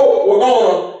 15 folk were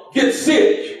going to get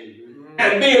sick,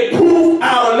 and then poof,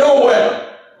 out of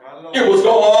nowhere, it was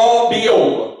going to all be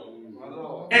over.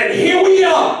 And here we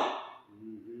are,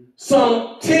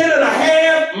 some 10 and a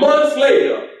half months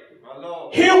later.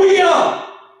 Here we are,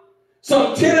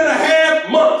 some 10 and a half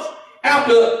months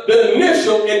after the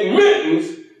initial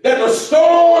admittance that the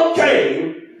storm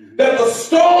came, that the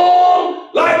storm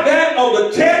like that of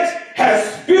the text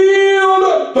has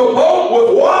filled the boat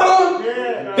with water,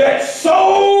 that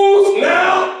souls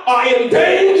now are in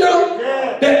danger,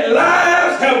 that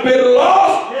lives have been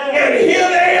lost, and here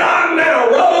they are now,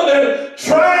 rather than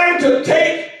trying to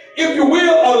take, if you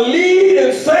will, a lead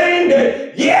in saying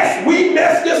that, yes, we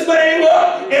messed this thing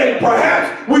up, and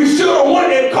perhaps we should have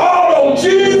went and called on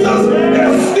Jesus.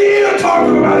 They're still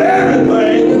talking about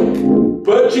everything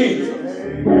but Jesus.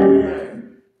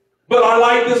 But I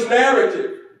like this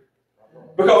narrative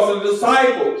because the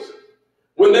disciples,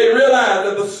 when they realized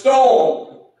that the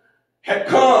storm had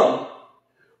come,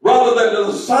 rather than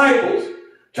the disciples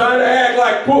trying to act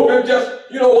like poof, it just,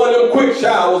 one of them quick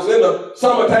showers in the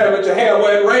summertime that you have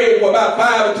where it rains for about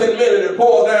 5 or 10 minutes, it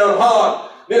pours down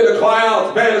hard, then the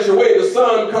clouds vanish away, the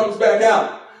sun comes back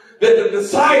out. That the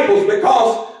disciples,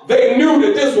 because they knew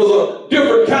that this was a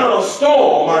different kind of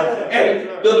storm, and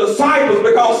the disciples,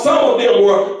 because some of them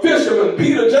were fishermen,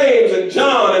 Peter, James, and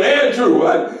John, and Andrew,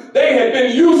 they had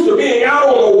been used to being out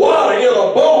on the water in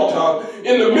a boat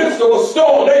in the midst of a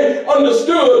storm. They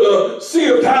understood the Sea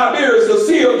of Tiberias, the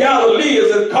Sea of Galilee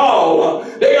as it's called.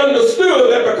 They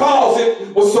understood that because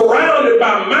it was surrounded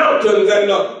by mountains and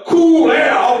the cool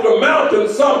air of the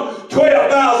mountains, some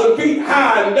 12,000 feet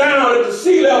high and down at the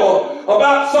sea level,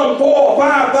 about some 4,000 or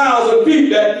 5,000 feet,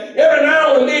 that every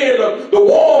now and then the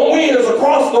warm winds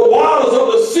across the waters of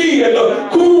the sea and the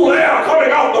cool air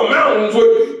coming off the mountains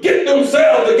would get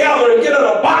themselves together and get in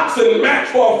a boxing match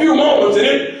for a few moments, and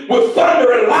it would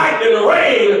thunder and lightning and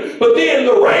rain, but then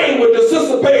the rain would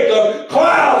dissipate, the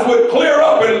clouds would clear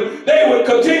up, and they would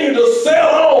continue to sail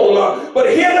on.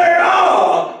 But here they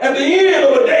are at the end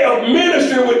of a day of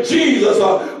ministry with Jesus,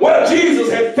 where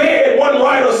Jesus had fed, one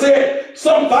writer said,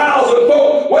 some 1,000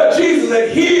 folk, where Jesus had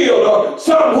healed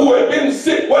some who had been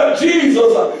sick, where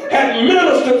Jesus had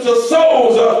ministered to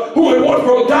souls who had went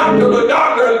from doctor to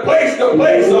doctor and place to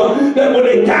place, that when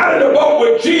they got in the boat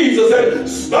with Jesus and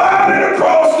started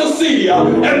across the sea,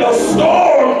 and the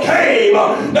storm came,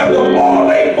 that the more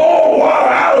they poured water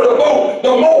out of the boat, the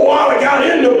more water got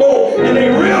in the boat, and they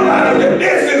realized that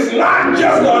this is not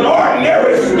just an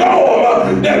ordinary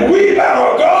storm, that we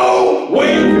better go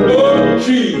with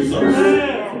Jesus.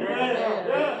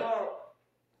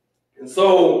 And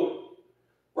so,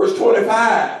 verse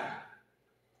 25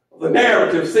 of the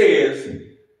narrative says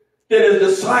that his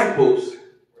disciples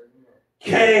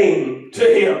came to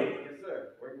him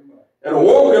and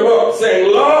woke him up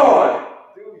saying, Lord,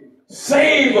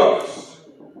 save us,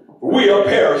 we are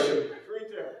perishing.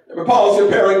 Let me pause here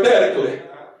parenthetically,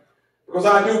 because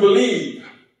I do believe,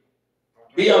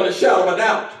 beyond a shadow of a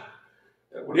doubt,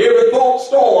 that with every thought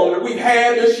storm that we've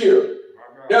had this year,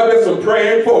 there have been some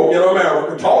praying folk in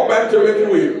America. Talk back to me if you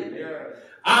will.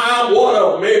 I'm one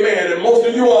of them, amen, and most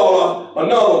of you all are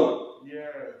another one.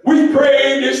 We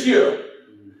prayed this year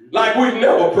like we've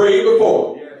never prayed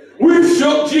before. We've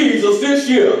shook Jesus this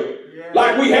year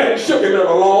like we hadn't shook him in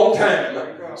a long time.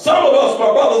 Some of us,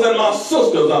 my brothers and my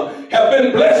sisters, have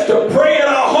been blessed to pray in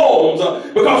our homes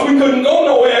because we couldn't go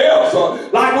nowhere else,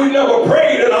 like we never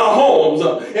prayed in our homes.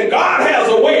 And God has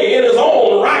a way in his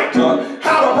own right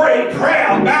how to bring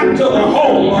prayer back to the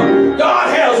home.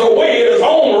 God has a way in his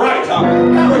own right how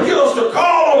to get us to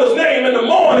call on his name in the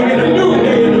morning, in the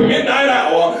noonday, in the midnight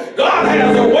hour. God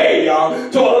has a way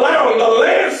to allowing the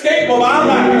landscape of our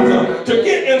lives to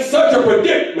get in such a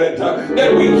predicament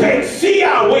that we can't see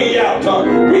our way out.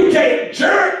 We can't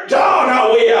jog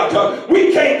our way out.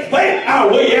 We can't think our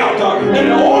way out.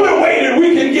 And the only way that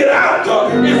we can get out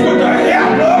is with the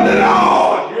help of the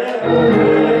Lord.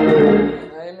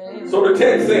 Amen. So the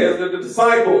text says that the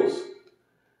disciples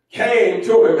came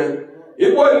to him, and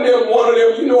it wasn't them, one of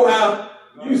them, you know how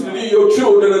you used to do your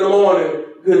children in the morning.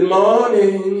 Good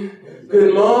morning.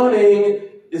 Good morning.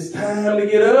 It's time to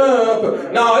get up.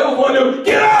 No, it was one of them,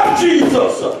 get up,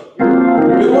 Jesus. It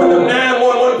was one of them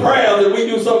 911 prayers that we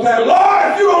do sometimes.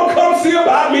 Lord, if you don't come see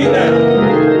about me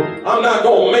now, I'm not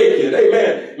going to make it.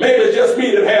 Amen. Maybe it's just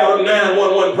me that have them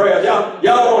 911 prayers. Y'all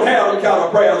don't have them kind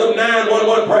of prayers. Them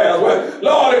 911 prayers where,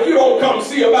 Lord, if you don't come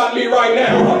see about me right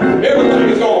now, everything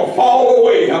is going to fall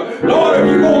away. Lord, if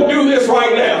you don't do this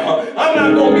right now, I'm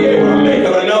not going to be able to make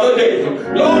it another day.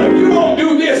 Lord, if you don't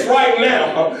do this right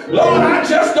now, Lord, I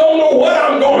just don't know what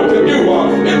I'm going to do.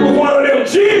 It was one of them,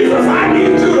 Jesus, I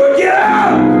need you to get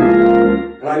up.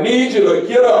 And I need you to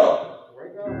get up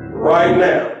right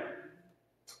now.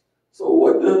 So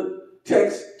what the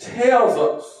text tells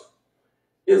us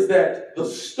is that the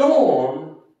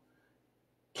storm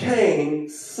came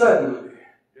suddenly.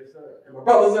 Yes, sir. And my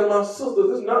brothers and my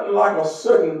sisters, it's nothing like a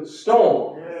sudden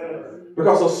storm. Yes.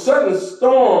 Because a sudden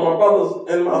storm, my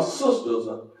brothers and my sisters,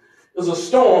 is a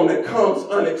storm that comes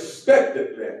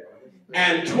unexpectedly.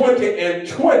 And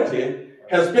 2020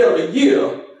 has been a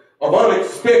year of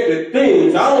unexpected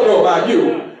things. I don't know about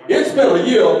you. It's been a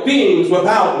year of things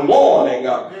without warning.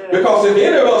 Because if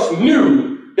any of us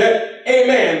knew that,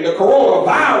 amen, the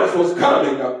coronavirus was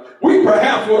coming, we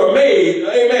perhaps would have made,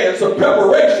 amen, some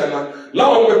preparation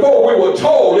long before we were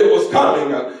told it was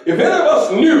coming. If any of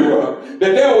us knew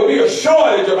that there would be a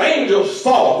shortage of angel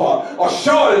salt, a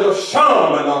shortage of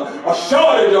shaman, a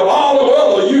shortage of all the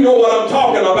other, you know what I'm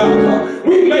talking about,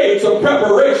 we made some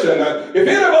preparation. If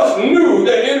any of us knew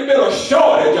that it had been a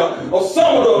shortage of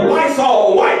some of the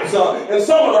Lysol wipes and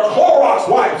some of the Clorox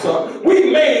wipes,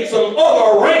 we made some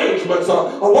other arrangements a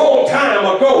long time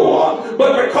ago.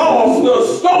 But because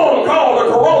the storm called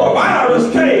the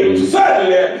coronavirus came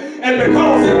suddenly, and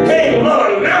because it came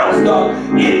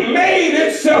unannounced, it made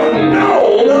itself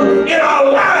known in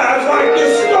our lives like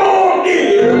this storm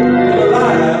did in the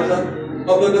lives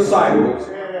of the disciples.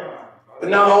 But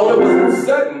not only was it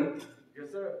sudden,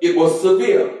 it was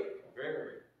severe.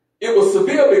 It was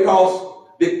severe because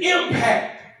the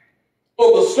impact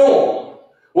of the storm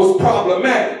was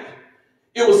problematic.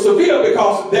 It was severe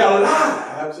because their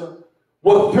lives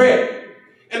were threatened.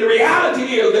 And the reality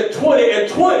is that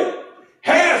 2020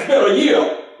 has been a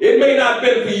year. It may not have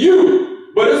been for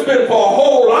you, but it's been for a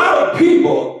whole lot of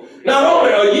people. Not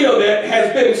only a year that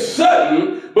has been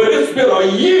sudden, but it's been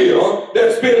a year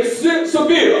that's been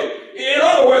severe. In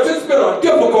other words, it's been a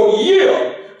difficult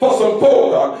year for some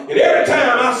folk. And every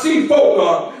time I see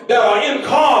folk that are in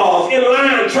cars, in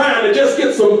line, trying to just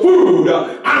get some food,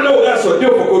 I know that's a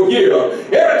difficult year.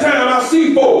 Every time I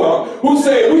see folk who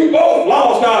say we both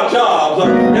lost our jobs,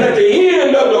 and at the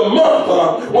end of the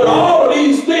month, when all of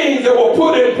these things that were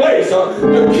put in place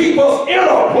to keep us in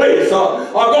a place are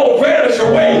going to vanish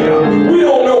away, we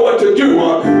don't know what to do.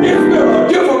 It's been a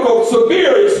difficult,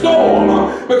 severe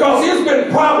storm because it's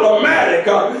been problematic.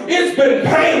 It's been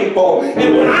painful.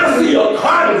 And when I see a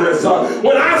Congress,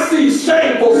 when I see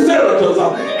shameful senators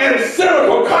and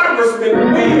cynical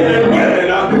congressmen, men and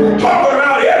women talking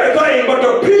about everything but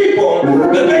the people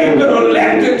that they've been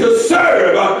elected to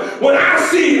serve, when I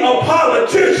see a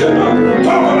politician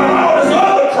talking about all this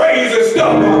other crazy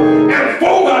stuff, and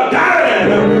folk are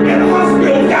dying, and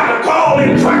hospitals got to call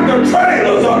in tractor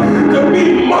trailers to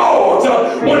be morgues,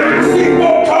 when I see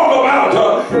folk talk about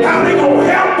how they going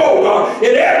to help folk,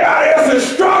 and everybody else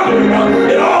is struggling,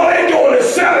 and all they doing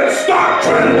is selling stock,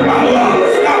 trying to buy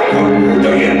other stock to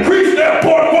increase their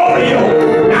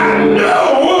portfolio. I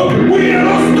know we in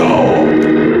a storm.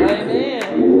 Amen.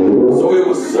 So it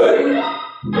was sudden.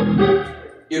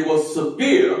 It was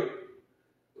severe.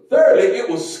 Thirdly, it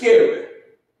was scary.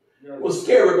 It was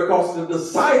scary because the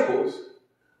disciples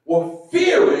were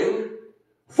fearing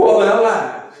for their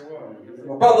lives.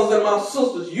 My brothers and my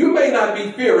sisters, you may not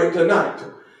be fearing tonight,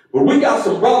 but we got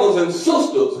some brothers and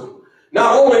sisters,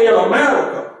 not only in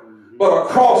America, but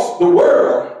across the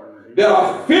world, that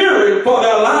are fearing for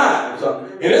their lives.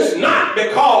 And it's not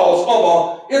because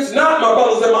of it's not, my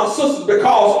brothers and my sisters,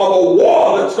 because of a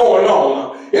war that's going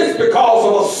on. It's because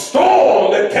of a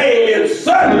storm that came in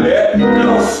suddenly, and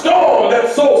a storm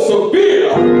that's so severe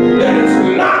that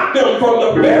it's knocked them from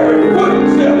the very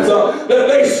footsteps that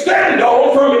they stand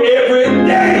on from every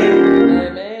day.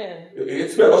 Amen.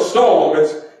 It's been a storm.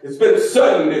 It's been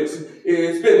sudden.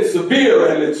 It's been severe,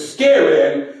 and it's scary.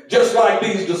 And just like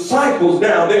these disciples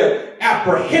now, they're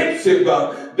apprehensive.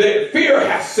 Their fear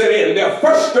has set in. They're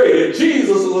frustrated.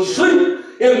 Jesus is asleep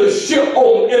in the ship,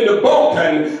 in the boat,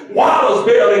 and water's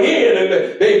bailing in,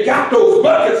 and they've got those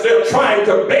buckets. They're trying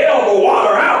to bail the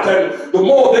water out, and the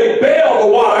more they bail the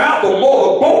water out, the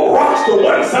more the boat rocks to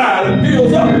one side and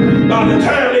fills up. By the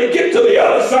time they get to the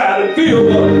other side and fill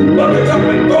the buckets up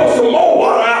and throw some more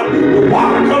water out, the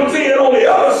water comes in on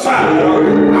the other side.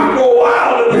 After a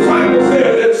while, the disciple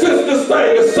says that since this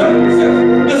thing is sudden,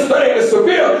 since this thing is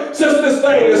severe, since this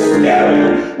thing is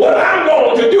scary, what I'm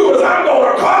going to do is I'm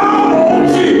going to call on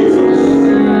Jesus.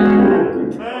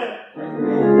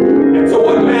 And so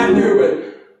what Matthew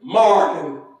and Mark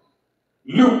and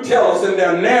Luke tell us in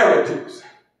their narratives,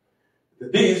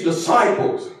 that these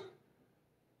disciples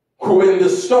who were in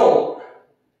this storm,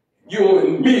 you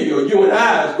and me, or you and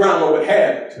I, as grandma would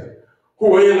have it,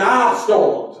 who are in our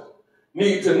storms,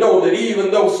 need to know that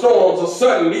even though storms are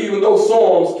sudden, even though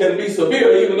storms can be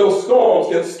severe, even though storms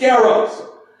can scare us,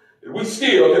 we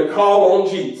still can call on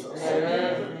Jesus.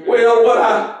 Amen. Well, what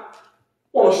I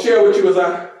want to share with you as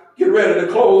I get ready to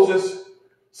close this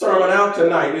sermon out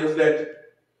tonight is that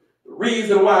the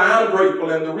reason why I'm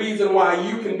grateful and the reason why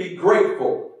you can be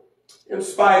grateful in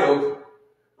spite of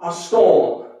our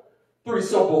storm, 3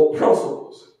 simple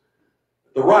principles.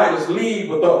 the writers leave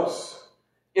with us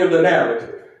in the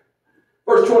narrative.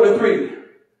 Verse 23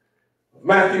 of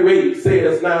Matthew 8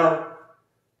 says, now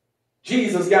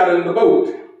Jesus got in the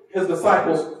boat. His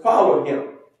disciples followed him.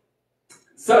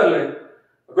 Suddenly,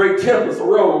 a great tempest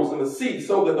arose in the sea,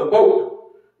 so that the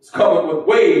boat was covered with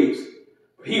waves,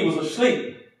 but he was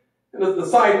asleep. And his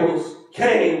disciples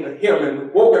came to him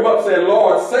and woke him up, saying,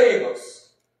 Lord, save us,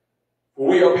 for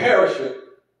we are perishing.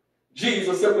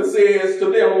 Jesus simply says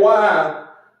to them, why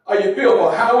are you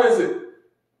fearful? How is it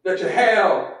that you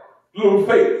have little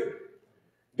faith?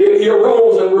 Then he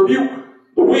arose and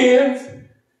rebuked the winds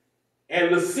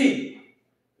and the sea.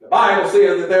 The Bible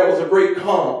says that there was a great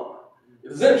calm.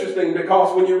 It's interesting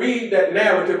because when you read that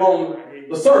narrative on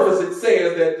the surface, it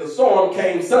says that the storm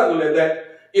came suddenly,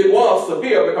 that it was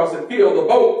severe because it filled the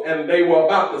boat and they were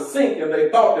about to sink and they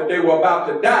thought that they were about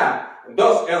to die. And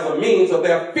thus, as a means of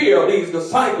their fear, these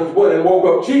disciples went and woke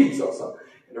up Jesus.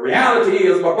 And the reality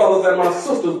is, my brothers and my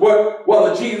sisters,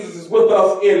 whether Jesus is with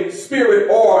us in spirit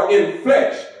or in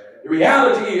flesh, the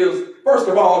reality is, first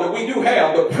of all, that we do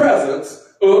have the presence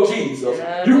of Jesus.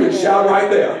 You can shout right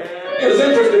there. It is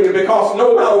interesting because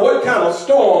no matter what kind of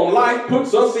storm life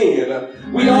puts us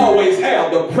in, we always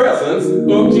have the presence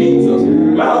of Jesus.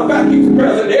 Matter of fact, he's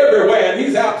present everywhere and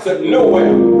he's absent nowhere.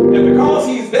 And because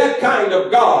he's that kind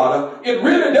of God, it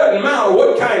really doesn't matter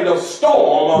what kind of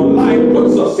storm life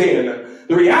puts us in.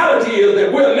 The reality is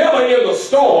that we're never in the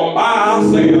storm by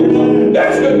ourselves.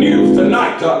 That's good news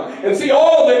tonight. And see,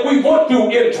 all that we went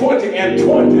through in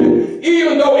 2020,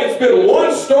 even though it's been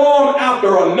one storm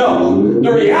after another,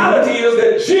 the reality is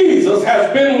that Jesus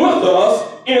has been with us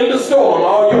in the storm.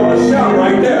 Oh, you ought to shout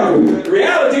right there. The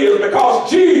reality is because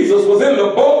Jesus was in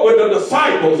the boat with the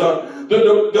disciples,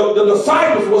 the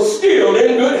disciples were still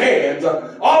in good hands.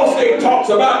 Allstate talks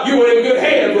about you in good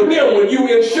hands with them when you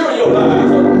insure your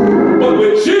lives. But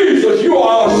with Jesus, you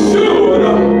are assured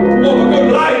of a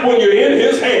good life when you're in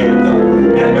his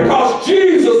hands. And because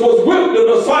Jesus was with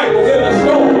the disciples in the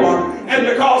storm, and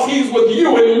because he's with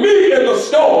you and me in the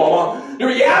storm, the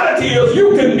reality is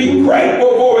you can be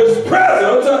grateful for his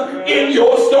presence in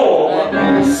your storm.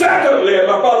 Secondly,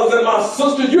 my brothers and my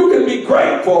sisters, you can be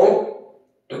grateful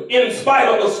in spite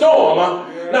of the storm,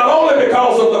 not only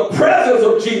because of the presence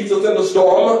of Jesus in the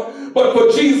storm, but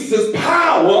for Jesus'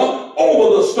 power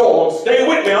over the storm. Stay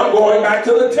with me, I'm going back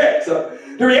to the text.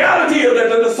 The reality is that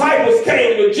the disciples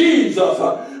came to Jesus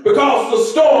because the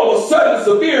storm was sudden,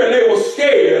 severe, and they were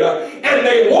scared. And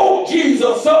they woke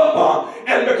Jesus up.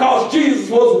 And because Jesus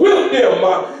was with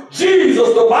them, Jesus,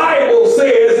 the Bible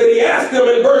says, and he asked them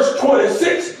in verse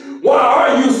 26, why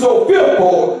are you so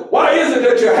fearful? Why is it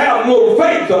that you have little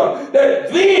faith?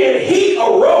 That then he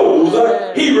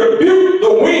arose, he rebuked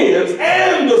the winds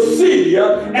and the sea,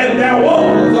 and there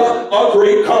was a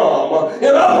great calm.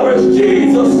 In other words,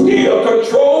 Jesus still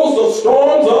controls the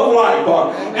storms of life.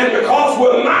 And because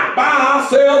we're not by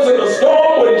ourselves in the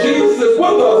storm, when Jesus is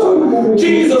with us,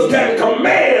 Jesus can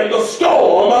command the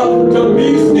storm to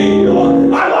be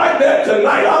still. I like that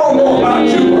tonight. I don't know about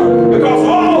you, because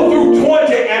all through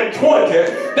 2020,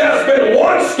 there's been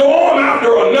one storm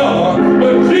after another,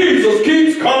 but Jesus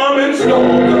keeps calming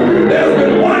storms. There's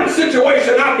been one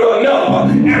situation after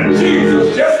another, and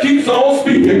Jesus just keeps on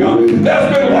speaking.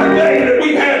 There's been one thing that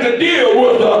we've had to deal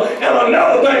with, and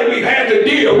another thing we've had to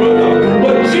deal with,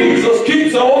 but Jesus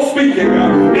keeps on speaking.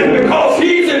 And because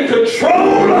he's in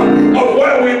control of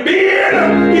where we've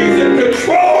been, he's in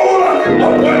control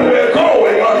of where we're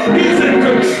going, he's in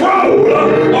control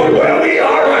of where we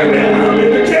are right now.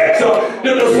 In the text,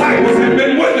 the disciples had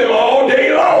been with him all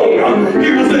day long.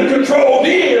 He was in control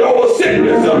then over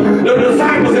sickness. The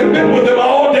disciples had been with him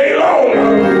all day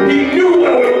long. He knew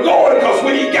where we were going because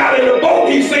when he got in the boat,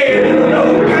 he said in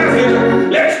another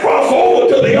passage, let's cross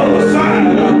over to the other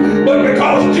side. But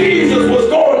because Jesus was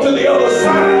going to the other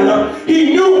side,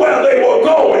 he knew where they were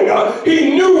going.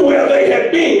 He knew where they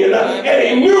had been, and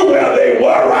he knew where they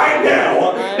were right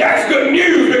now. That's good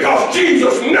news because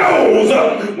Jesus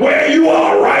knows where you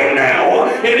are right now.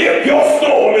 And if your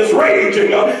storm is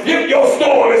raging, if your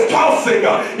storm is tossing,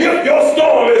 if your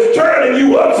storm is turning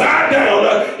you upside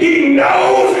down, he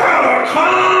knows how to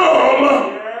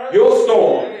calm your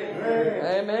storm.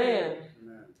 Amen.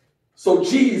 So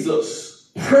Jesus'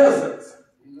 presence,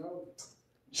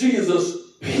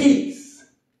 Jesus' peace.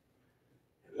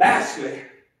 Lastly,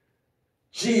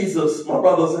 Jesus, my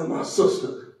brothers and my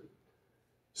sisters,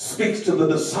 speaks to the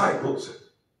disciples.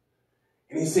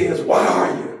 And he says, why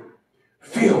are you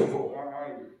fearful?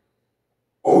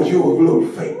 Oh, you of little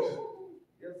faith.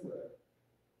 Yes, sir.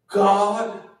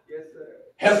 God Yes, sir.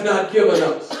 has not given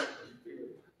us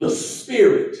the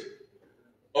spirit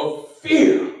of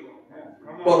fear,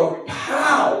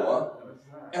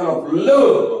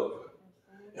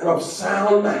 of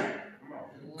sound mind.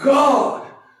 God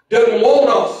doesn't want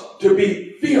us to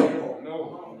be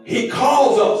fearful. He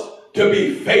calls us to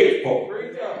be faithful.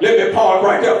 Let me pause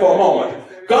right there for a moment.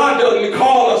 God doesn't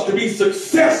call us to be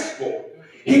successful.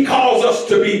 He calls us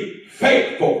to be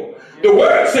faithful. The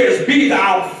word says, be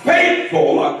thou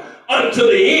faithful unto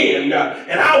the end,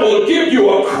 and I will give you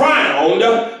a crown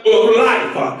of life.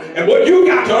 And what you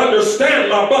got to understand,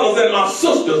 my brothers and my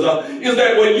sisters, is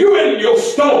that when you're in your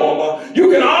storm,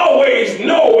 you can always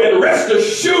know and rest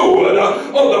assured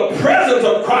of the presence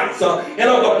of Christ and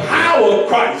of the power of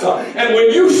Christ. And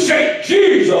when you shake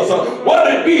Jesus,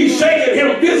 whether it be shaking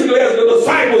him physically as the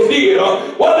disciples did,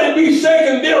 whether it be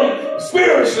shaking them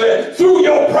spiritually through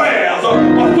your prayers or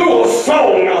through a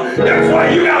song, that's why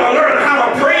you got to learn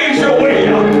how to praise your way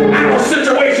out of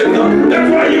situations.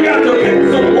 That's why you got to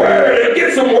get some word and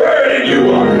get some word in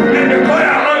you and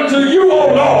declare unto you, oh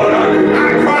Lord,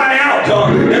 I cry out,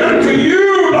 and unto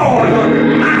you, Lord,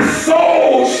 my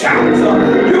soul shouts.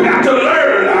 You got to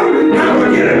learn how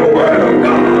to get in the word of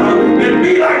God and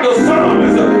be like the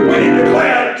psalmist when he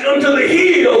declared unto the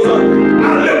hills, I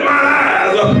lift my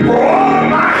eyes, for all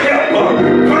my help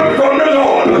come from the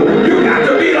Lord. You got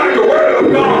to be like the word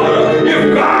of God.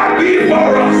 If God be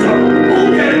for us,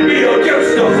 who can be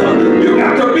against us? You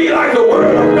got to be like the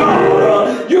word of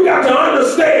God. You got to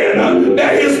understand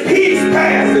that his peace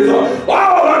passes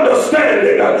all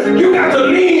understanding. You got to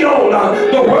lean on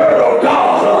the word of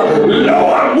God.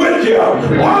 Lo, I'm with you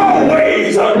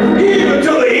always, even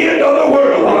to the end of the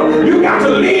world. You got to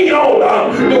lean on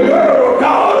the word of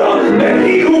God, that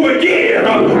he who began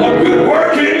a good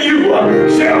work in you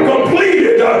shall complete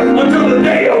it until the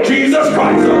day of Jesus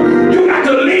Christ. You got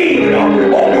to lean on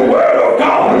the word of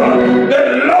God,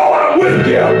 that Lord, I'm with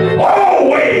you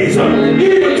always,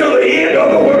 even to the end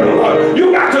of the world.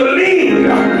 You got to lean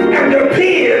and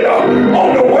depend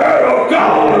on the word of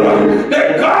God,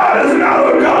 that God is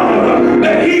not a God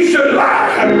that he should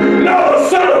lie, nor the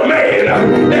Son of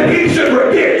Man that he should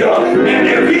repent. And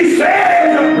if he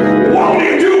says, won't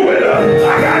he do it?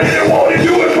 I got it. Won't he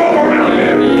do it from around me?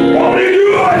 Won't he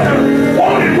do it?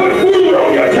 Won't he put food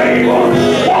on your table?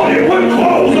 Won't he put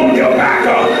clothes on your back?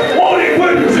 Won't he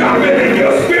put jumping in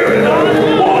your spirit?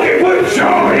 Won't he put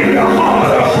joy in your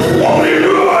heart? Won't he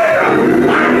do it?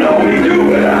 I know he do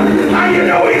it. How you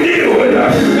know he do it?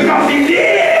 Because he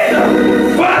did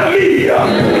for me.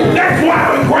 That's why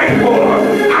I'm grateful.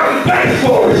 I'm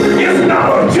thankful. It's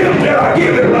not a tip that I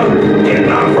give him in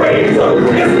my praise. It's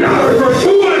not a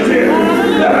gratuity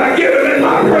that I give him in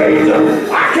my praise.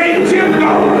 I can't tip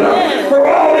God for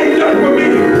all he's done for me,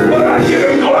 but I give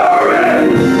him glory.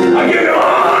 I give him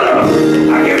honor.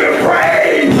 I give him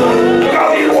praise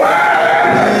because he's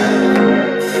worthy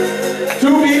to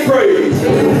be praised.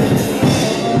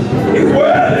 He's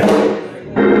worthy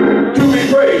to be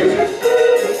praised.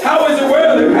 How is he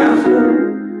worthy, Pastor?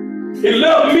 He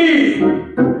loved me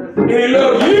and he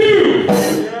loved you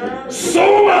so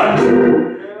much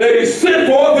that he sent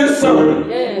forth his son.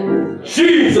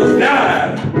 Jesus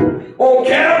died on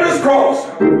Calvary's cross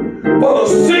for the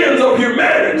sins of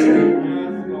humanity.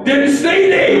 Didn't stay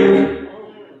dead.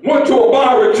 Went to a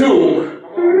borrowed tomb.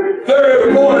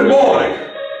 Third morning.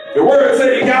 The word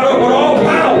said he got up with all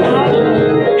power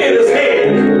in his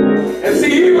hand. And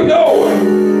see, even though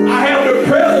I have the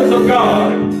presence of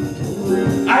God,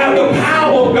 I have the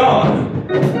power of God,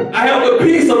 I have the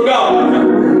peace of God,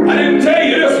 I didn't tell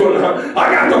you this one, I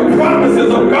got the promises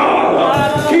of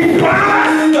God. He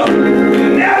promised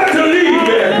never to leave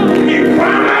me. He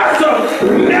promised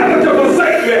never to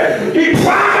forsake me. He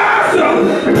promised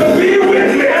to be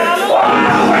with me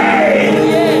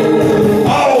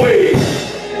always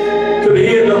to the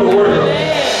end of the world.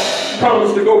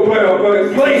 Promised to go play a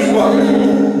place for me.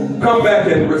 Come back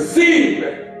and receive me.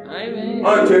 Amen.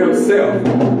 Unto himself.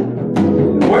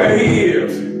 Where he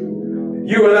is,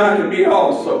 you and I can be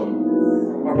also.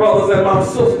 My brothers and my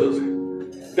sisters,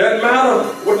 doesn't matter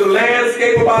what the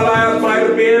landscape of our lives might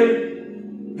have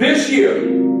been this year,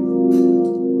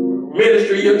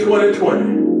 ministry year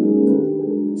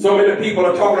 2020. So many people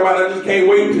are talking about, I just can't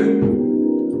wait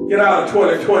to get out of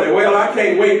 2020. Well, I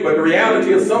can't wait, but the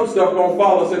reality is some stuff gonna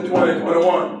follow us in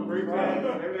 2021.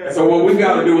 And so what we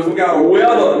gotta do is we gotta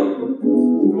weather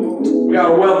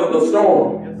the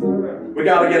storm. We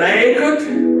gotta get anchored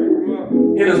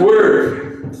in his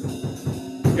word.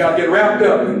 We gotta get wrapped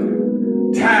up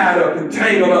and tied up and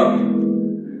tangled up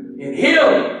in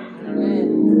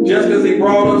him. Just as he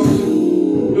brought us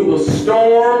through the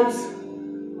storms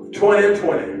of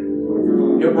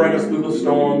 2020, he'll bring us through the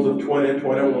storms of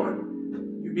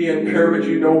 2021. You be encouraged,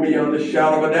 you know beyond the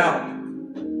shadow of a doubt.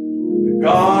 The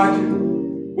God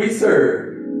we serve,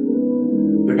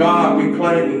 the God we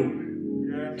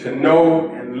claim to know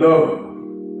and love.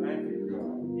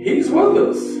 He's with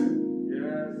us.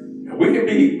 And we can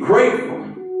be grateful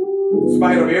in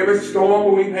spite of every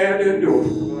storm we've had to endure.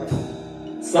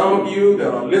 Some of you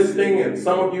that are listening and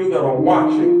some of you that are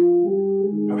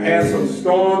watching have had some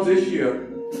storms this year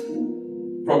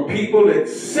from people that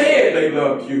said they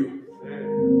loved you.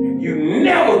 And you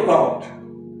never thought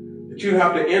that you'd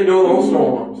have to endure those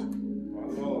storms.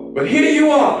 But here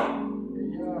you are,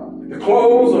 at the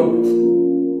close of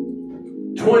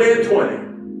 2020.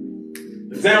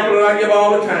 The example that I give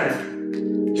all the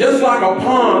time. Just like a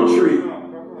palm tree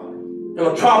in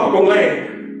a tropical land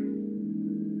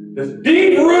that's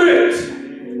deep rooted,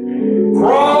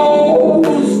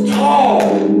 grows tall,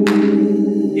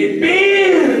 it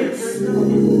bends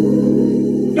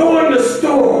during the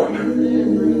storm.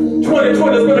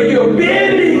 2020 has been a year of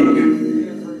bending.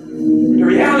 The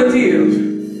reality is,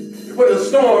 when the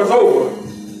storm is over,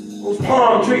 those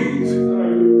palm trees,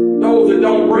 those that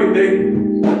don't break, they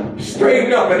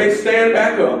straighten up and they stand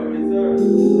back up.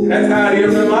 And that's how it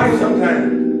is in life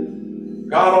sometimes.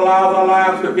 God allows our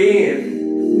lives to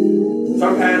bend.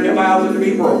 Sometimes He allows it to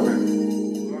be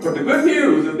broken. But the good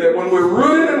news is that when we're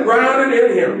rooted and grounded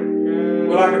in Him,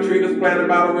 we're like a tree that's planted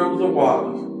by the rivers of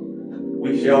waters.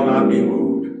 We shall not be moved.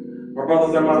 My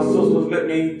brothers and my sisters, let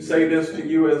me say this to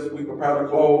you as we prepare to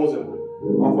close and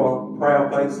offer a prayer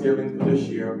of thanksgiving for this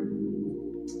year.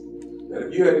 That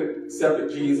if you had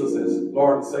accepted Jesus as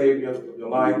Lord and Savior of your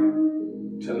life,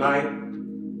 tonight,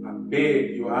 I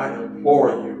beg you, I implore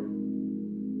you,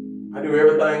 I do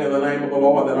everything in the name of the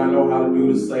Lord that I know how to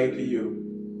do to say to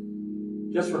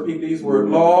you. Just repeat these words.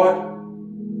 Lord,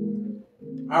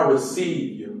 I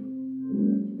receive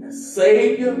you as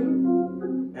Savior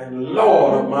and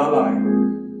Lord of my life.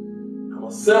 I'm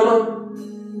a sinner.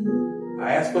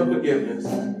 I ask for forgiveness.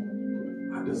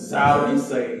 I desire to be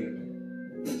saved.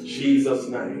 In Jesus'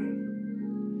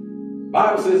 name. The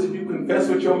Bible says if you confess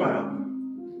with your mouth,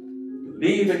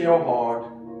 believe in your heart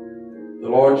the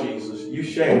Lord Jesus, you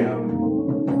shall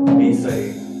be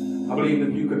saved. I believe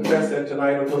if you confess that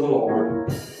tonight unto the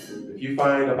Lord, if you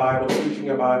find a Bible, teaching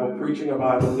a Bible, preaching a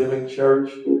Bible, living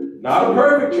church, not a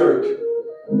perfect church,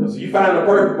 because if you find a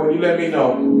perfect one, you let me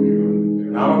know.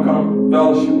 And I'm going to come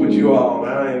fellowship with you all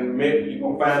now, and maybe you're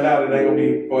going to find out it ain't going to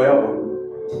be forever.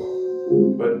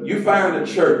 But you find a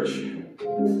church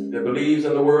that believes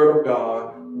in the Word of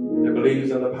God, that believes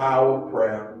in the power of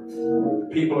prayer. The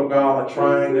people of God are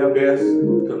trying their best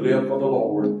to live for the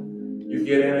Lord. You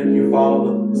get in it, you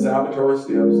follow the salvatory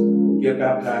steps, get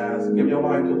baptized, give your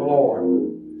life to the Lord.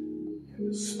 And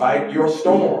despite your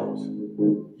storms,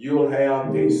 you will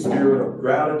have a spirit of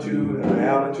gratitude and an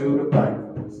attitude of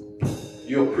thankfulness.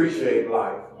 You appreciate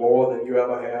life more than you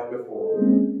ever have before.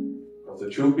 Because the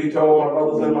truth be told, my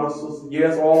brothers and my sisters,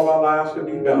 yes, all of our lives could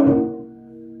be better.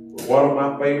 But one of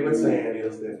my favorite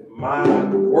sayings is that my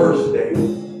worst day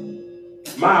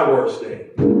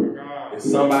is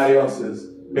somebody else's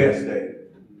best day.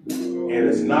 And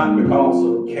it's not because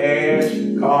of cash,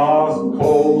 cars,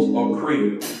 clothes, or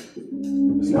creed.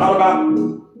 It's not about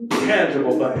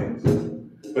tangible things,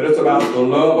 but it's about the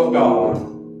love of God,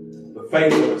 the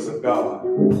faithfulness of God,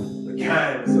 the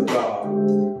kindness of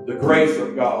God, the grace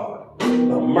of God,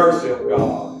 the mercy of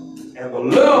God, and the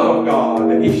love of God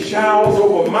that He showers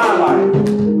over my life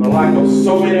and the life of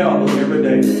so many others every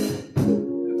day.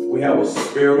 We have a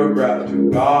spirit of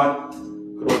gratitude. God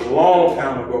could have a long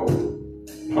time ago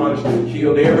punished and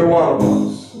killed every one of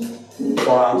us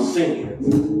for our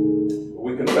sins. But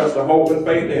we confessed the hope and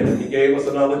faith in Him. He gave us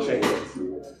another chance.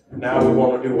 And now we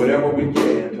want to do whatever we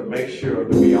can to make sure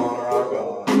that we honor our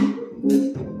God.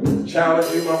 I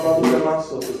challenge you, my brothers and my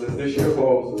sisters, as this year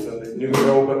closes and the new year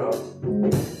open up,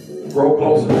 grow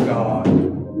closer to God.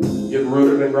 Get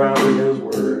rooted and grounded in His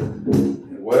Word.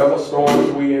 And whatever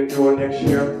storms we endure next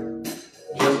year,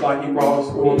 just like He brought us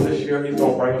through them this year, He's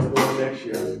going to bring us through them next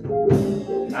year.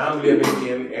 And I'm living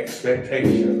in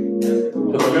expectation.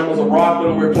 To the members of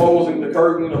Rockland, we're closing the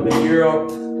curtain of the year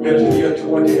of ministry year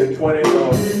 20 and 20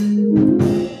 of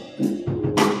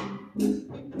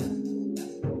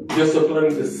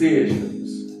disciplined decisions.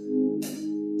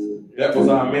 That was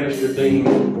our ministry theme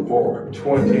for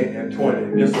 20 and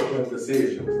 20, disciplined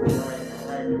decisions.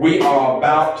 We are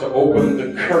about to open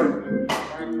the curtain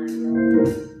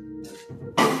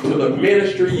to the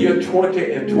ministry year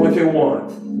 20 and 21.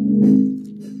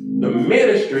 The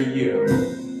ministry year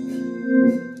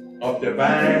of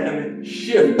divine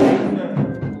shifting.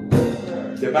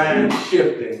 Divine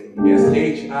shifting.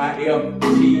 S-H-I-F-T-I-N-G.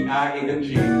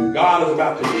 God is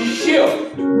about to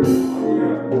shift.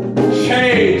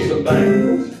 Change some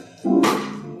things.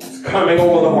 It's coming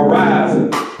over the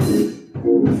horizon.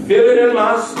 feel it in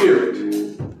my spirit.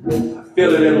 I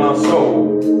feel it in my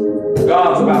soul.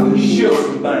 God's about to shift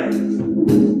some things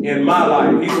in my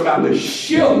life. He's about to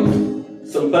shift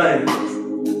some things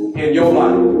in your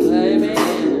life.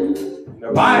 Amen.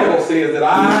 The Bible says that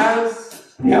eyes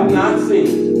have not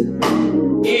seen,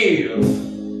 ears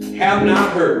have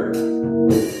not heard,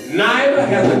 neither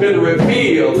has it been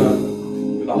revealed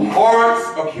to the hearts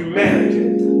of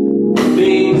humanity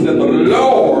things that the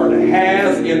Lord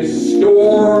has in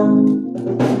store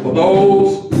for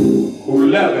those who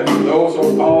love Him, for those who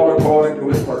are called according to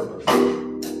His purpose.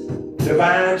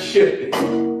 Divine shifting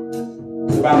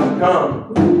is about to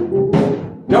come.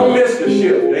 Don't miss the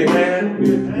shift, amen?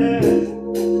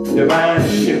 Divine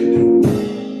shifting.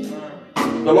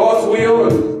 The Lord's will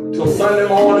until Sunday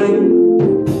morning.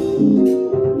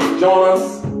 Join us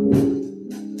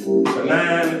at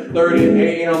 9:30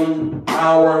 a.m.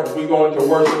 hour. We're going to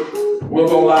worship. We'll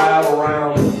go live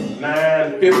around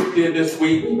 9:50 this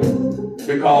week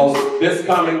because this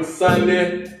coming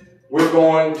Sunday we're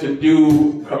going to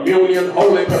do communion,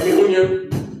 Holy Communion.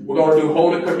 We're going to do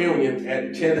Holy Communion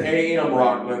at 10 a.m.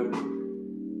 Rockland.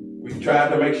 We've tried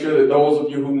to make sure that those of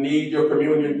you who need your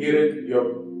communion get it.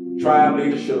 Your tribe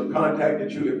leaders should have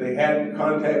contacted you. If they hadn't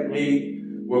contacted me,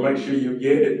 we'll make sure you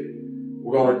get it.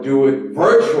 We're going to do it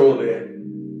virtually at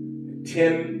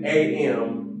 10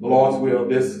 a.m. the Lord's will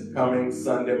this coming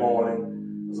Sunday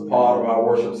morning as a part of our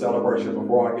worship celebration.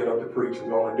 Before I get up to preach, we're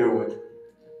going to do it.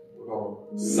 We're going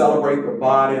to celebrate the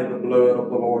body and the blood of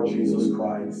the Lord Jesus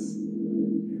Christ.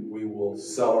 We will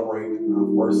celebrate our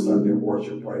first Sunday of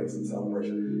worship, praise, and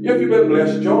celebration. If you've been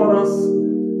blessed, join us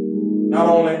not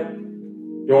only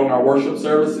during our worship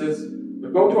services,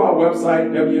 but go to our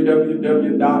website,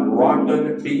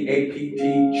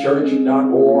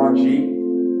 www.rocklandbaptchurch.org.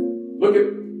 Look at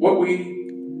what we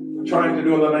are trying to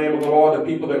do in the name of the Lord, the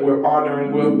people that we're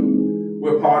partnering with.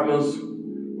 We're partners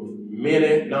with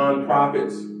many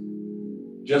nonprofits.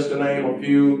 Just to name a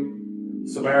few: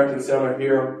 Samaritan Center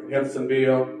here in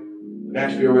Hendersonville,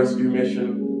 Nashville Rescue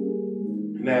Mission,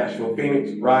 Nashville,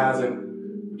 Phoenix Rising,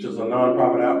 which is a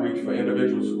nonprofit outreach for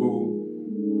individuals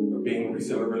who are being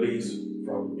recently released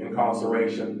from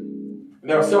incarceration. And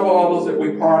there are several others that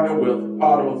we partner with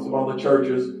some other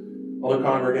churches, other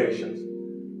congregations,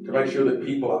 to make sure that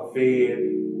people are fed,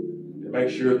 to make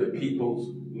sure that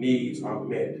people's needs are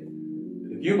met.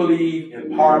 If you believe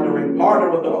in partnering, partner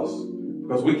with us,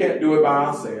 because we can't do it by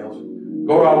ourselves.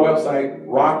 Go to our website,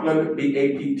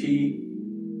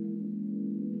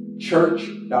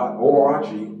 rocklandbaptchurch.org.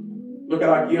 Look at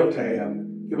our give tab.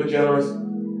 Give a generous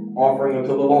offering unto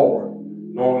the Lord,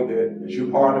 knowing that as you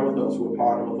partner with us, we'll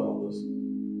partner with others.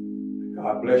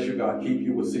 God bless you. God keep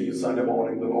you. We'll see you Sunday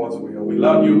morning, the Lord's will. We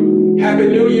love you. Happy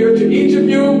New Year to each of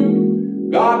you.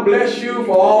 God bless you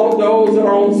for all of those that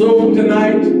are on Zoom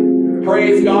tonight.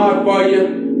 Praise God for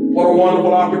you. What a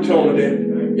wonderful opportunity.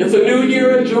 It's a new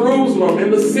year in Jerusalem, in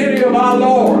the city of our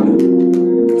Lord.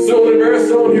 Soon and very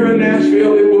soon here in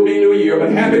Nashville, it will be New Year.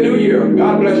 But Happy New Year.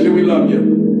 God bless you. We love you.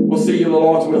 We'll see you, the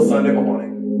Lord's will, Sunday morning.